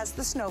 and then it has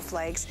the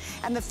snowflakes.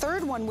 And the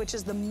third one, which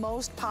is the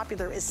most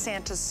popular, is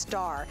Santa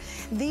Star.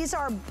 These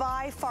are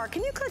by far,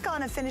 can you click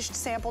on a finished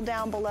sample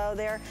down below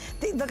there?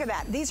 Look at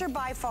that. These are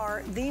by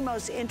far the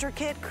most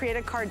intricate Create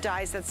a Card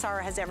dies that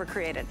Sarah has ever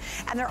created.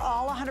 And they're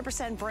all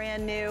 100%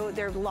 brand new.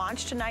 They're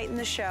launched tonight in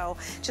the show.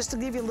 Just to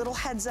give you a little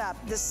heads up,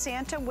 the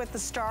Santa with the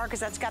star,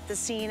 because that's got the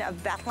scene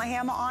of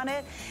Bethlehem on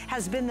it,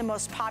 has been the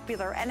most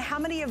popular. And how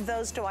many of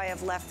those do I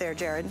have left there,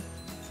 Jared?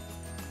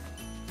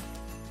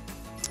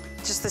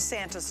 Just the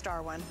Santa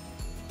Star one.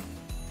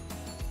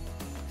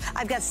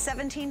 I've got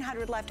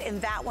 1,700 left in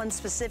that one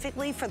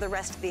specifically for the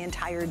rest of the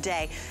entire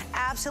day.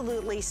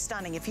 Absolutely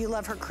stunning. If you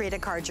love her Create a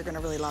Cards, you're gonna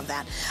really love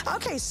that.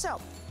 Okay,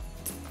 so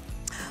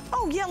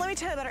Oh, yeah, let me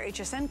tell you about our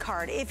HSN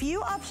card. If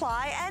you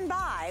apply and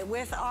buy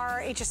with our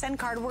HSN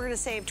card, we're going to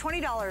save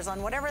 $20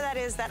 on whatever that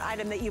is, that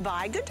item that you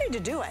buy. Good day to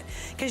do it,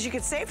 because you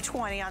could save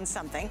 $20 on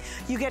something.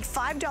 You get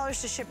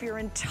 $5 to ship your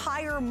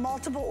entire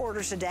multiple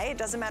orders a day. It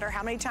doesn't matter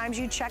how many times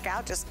you check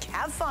out. Just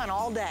have fun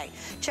all day.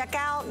 Check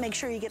out, make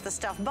sure you get the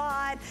stuff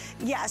bought.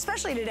 Yeah,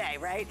 especially today,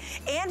 right?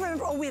 And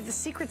remember, oh, we have the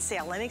secret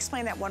sale. Let me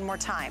explain that one more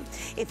time.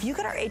 If you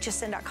go to our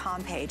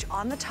hsn.com page,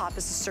 on the top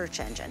is the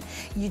search engine.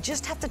 You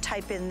just have to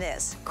type in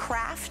this,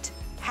 Craft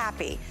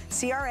Happy,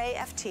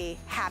 C-R-A-F-T,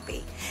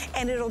 Happy.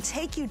 And it'll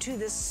take you to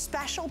this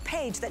special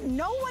page that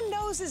no one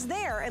knows is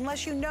there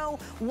unless you know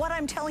what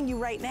I'm telling you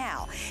right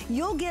now.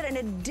 You'll get an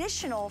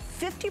additional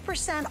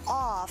 50%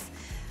 off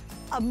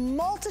a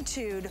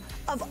multitude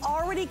of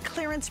already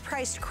clearance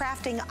priced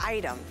crafting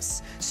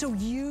items. So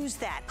use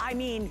that. I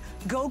mean,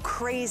 go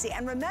crazy.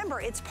 And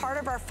remember, it's part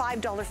of our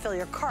 $5 fill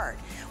your cart.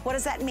 What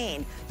does that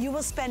mean? You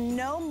will spend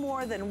no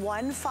more than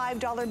one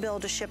 $5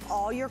 bill to ship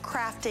all your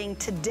crafting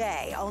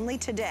today, only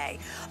today.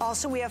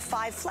 Also, we have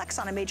 5 flex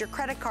on a major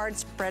credit card,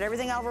 spread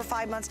everything out over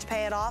 5 months to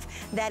pay it off.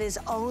 That is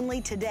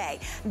only today.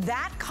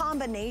 That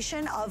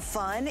combination of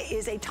fun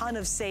is a ton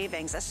of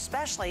savings,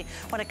 especially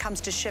when it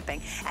comes to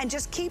shipping. And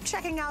just keep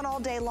checking out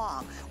all day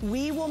long.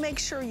 We will make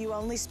sure you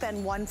only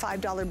spend one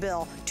 $5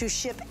 bill to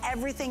ship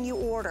everything you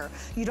order.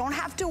 You don't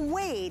have to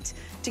wait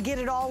to get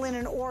it all in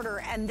an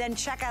order and then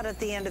check out at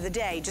the end of the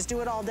day. Just do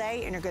it all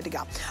day and you're good to go.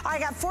 All right, I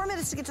got 4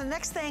 minutes to get to the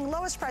next thing.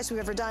 Lowest price we've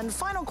ever done.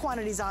 Final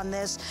quantities on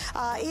this.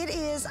 It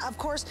is, of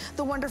course,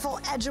 the wonderful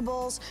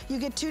edgeables. You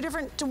get 2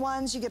 different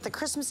ones. You get the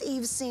Christmas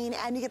Eve scene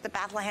and you get the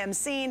Bethlehem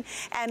scene.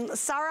 And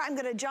Sarah, I'm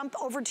going to jump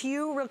over to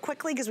you real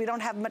quickly because we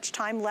don't have much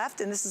time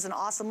left, and this is an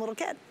awesome little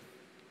kit.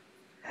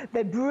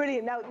 They're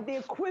brilliant. Now, the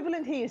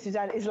equivalent here,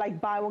 Suzanne, is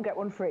like buy one, get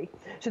one free.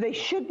 So they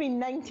should be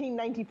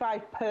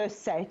 $19.95 per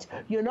set.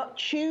 You're not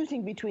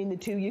choosing between the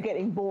two, you're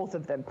getting both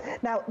of them.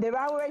 Now, they're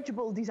our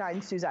edgeable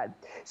designs, Suzanne.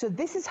 So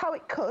this is how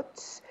it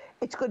cuts.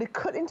 It's going to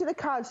cut into the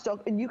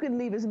cardstock, and you can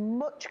leave as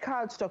much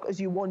cardstock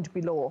as you want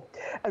below.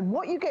 And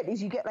what you get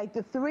is you get like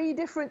the 3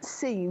 different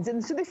scenes.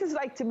 And so this is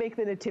like to make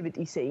the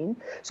nativity scene.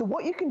 So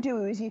what you can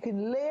do is you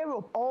can layer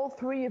up all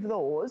 3 of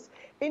those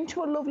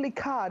into a lovely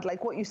card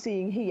like what you're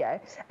seeing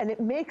here, and it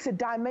makes a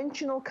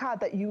dimensional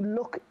card that you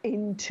look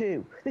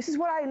into. This is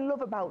what I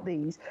love about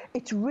these.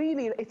 It's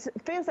really, it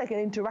feels like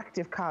an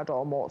interactive card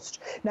almost.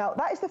 Now,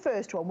 that is the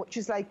first one, which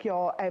is like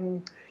your,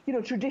 you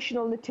know,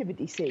 traditional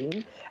nativity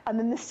scene. And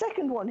then the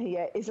second one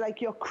here is like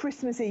your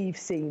Christmas Eve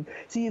scene.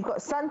 So you've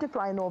got Santa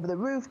flying over the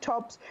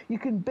rooftops. You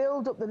can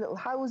build up the little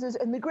houses.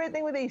 And the great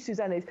thing with these,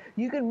 Suzanne, is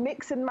you can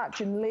mix and match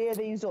and layer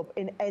these up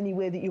in any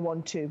way that you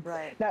want to.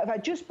 Right. Now, if I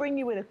just bring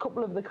you in a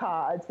couple of the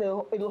cards,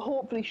 it'll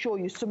hopefully show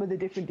you some of the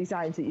different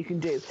designs that you can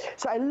do.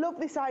 So I love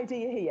this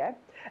idea here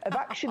of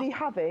actually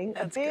having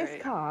a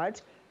base card,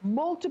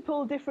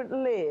 multiple different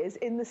layers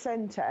in the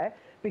center.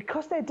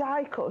 Because they're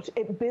die cut,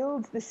 it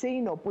builds the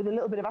scene up with a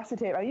little bit of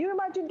acetate. Now, you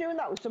imagine doing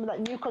that with some of that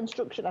new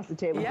construction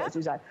acetate we've got,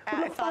 Suzanne?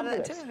 I thought of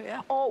that too,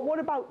 yeah. Or what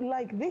about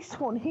like this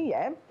one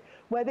here,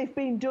 where they've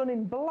been done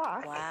in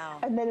black,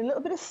 and then a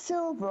little bit of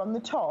silver on the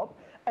top,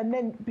 and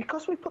then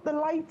because we put the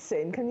lights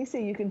in, can you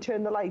see you can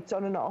turn the lights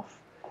on and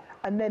off?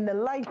 And then the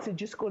lights are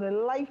just going to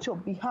light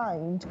up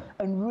behind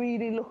and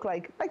really look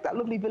like that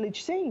lovely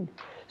village scene.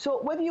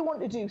 So whether you want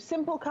to do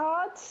simple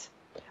cards,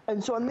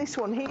 and so on this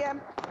one here,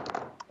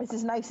 this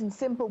is nice and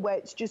simple where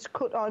it's just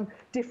cut on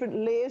different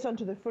layers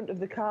onto the front of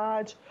the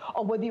card,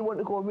 or whether you want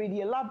to go really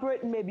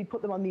elaborate and maybe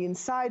put them on the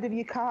inside of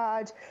your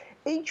card.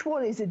 Each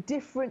one is a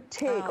different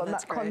take on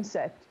that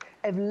concept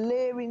of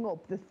layering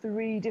up the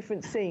 3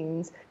 different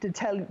scenes to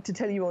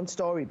tell your own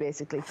story,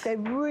 basically. They're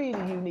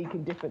really unique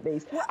and different,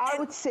 these. Well, I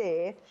would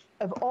say,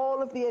 of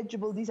all of the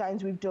edgeable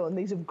designs we've done,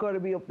 these have got to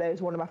be up there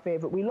as one of my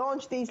favourite. We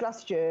launched these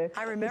last year.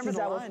 I remember this is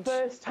our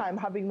first time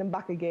having them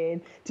back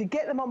again. To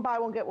get them on buy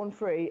one, get one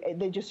free,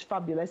 they're just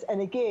fabulous. And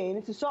again,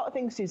 it's the sort of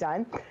thing,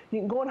 Suzanne, you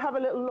can go and have a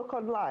little look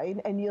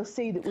online and you'll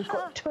see that we've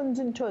got tons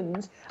and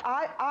tons.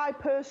 I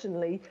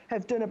personally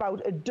have done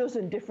about a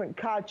dozen different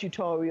card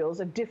tutorials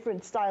of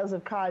different styles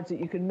of cards that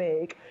you can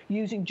make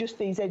using just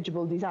these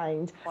edgeable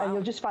designs, and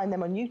you'll just find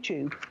them on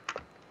YouTube.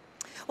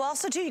 Well,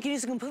 also, too, you can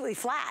use it completely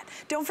flat.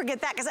 Don't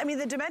forget that, because, I mean,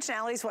 the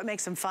dimensionality is what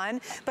makes them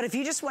fun. But if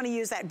you just want to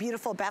use that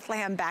beautiful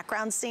Bethlehem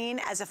background scene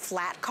as a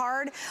flat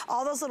card,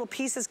 all those little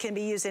pieces can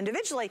be used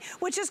individually,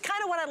 which is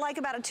kind of what I like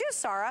about it, too,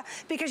 Sarah,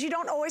 because you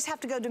don't always have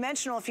to go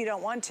dimensional if you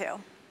don't want to.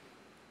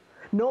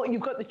 No,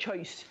 you've got the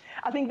choice.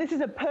 I think this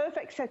is a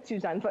perfect set,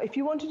 Suzanne, for if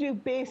you want to do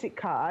basic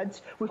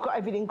cards, we've got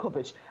everything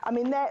covered. I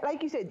mean,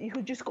 like you said, you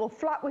could just go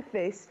flat with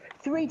this,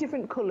 3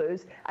 different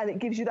colours, and it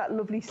gives you that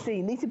lovely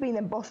scene. These have been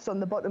embossed on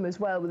the bottom as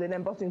well with an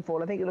embossing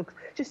foil. I think it looks,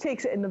 just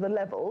takes it another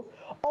level.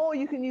 Or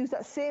you can use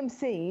that same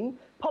scene,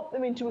 pop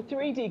them into a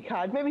 3D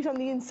card. Maybe it's on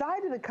the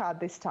inside of the card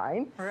this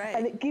time,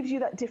 and it gives you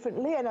that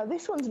different layer. Now,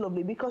 this one's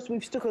lovely because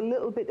we've stuck a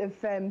little bit of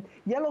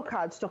yellow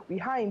cardstock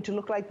behind to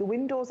look like the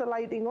windows are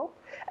lighting up.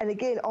 And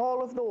again,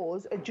 all of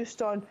those are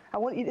just on, I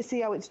want you to see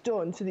how it's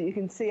done so that you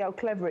can see how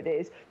clever it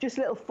is. Just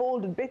little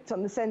folded bits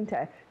on the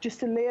centre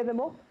just to layer them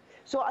up.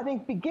 So I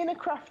think beginner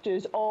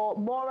crafters or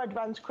more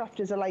advanced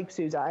crafters alike,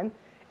 Suzanne,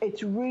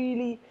 it's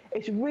really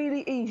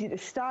easy to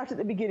start at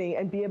the beginning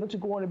and be able to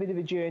go on a bit of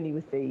a journey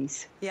with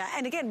these. Yeah,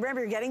 and again,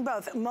 remember, you're getting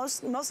both.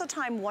 Most of the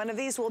time, one of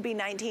these will be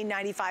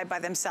 $19.95 by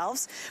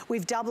themselves.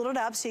 We've doubled it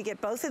up, so you get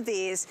both of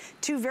these,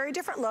 two very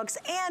different looks,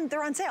 and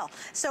they're on sale.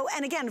 So,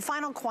 and again,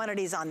 final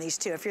quantities on these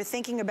two. If you're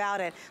thinking about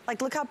it,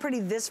 like, look how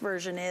pretty this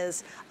version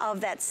is of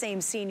that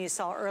same scene you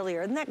saw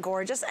earlier. Isn't that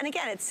gorgeous? And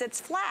again, it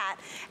sits flat,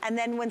 and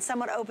then when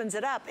someone opens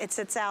it up, it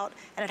sits out,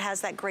 and it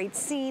has that great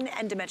scene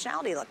and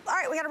dimensionality look. All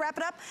right, we gotta wrap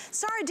it up.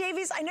 Sarah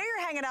Davies, I know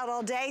you're hanging out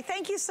all day.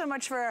 Thank you so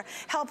much for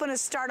helping us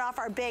start off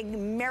our big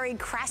Merry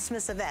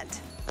Craftsmas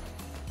event.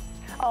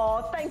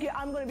 Oh, thank you.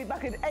 I'm going to be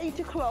back at 8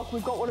 o'clock.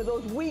 We've got one of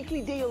those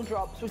weekly deal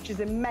drops, which is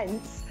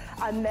immense.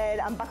 And then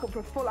I'm back up for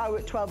a full hour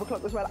at 12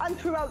 o'clock as well, and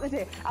throughout the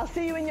day. I'll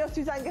see you when your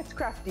Suzanne Gets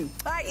Crafty.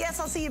 All right, yes,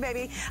 I'll see you,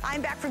 baby.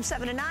 I'm back from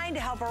 7 to 9 to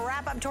help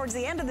wrap up towards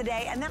the end of the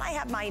day. And then I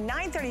have my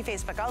 9:30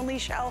 Facebook only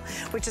show,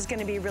 which is going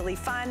to be really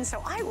fun.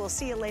 So I will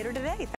see you later today.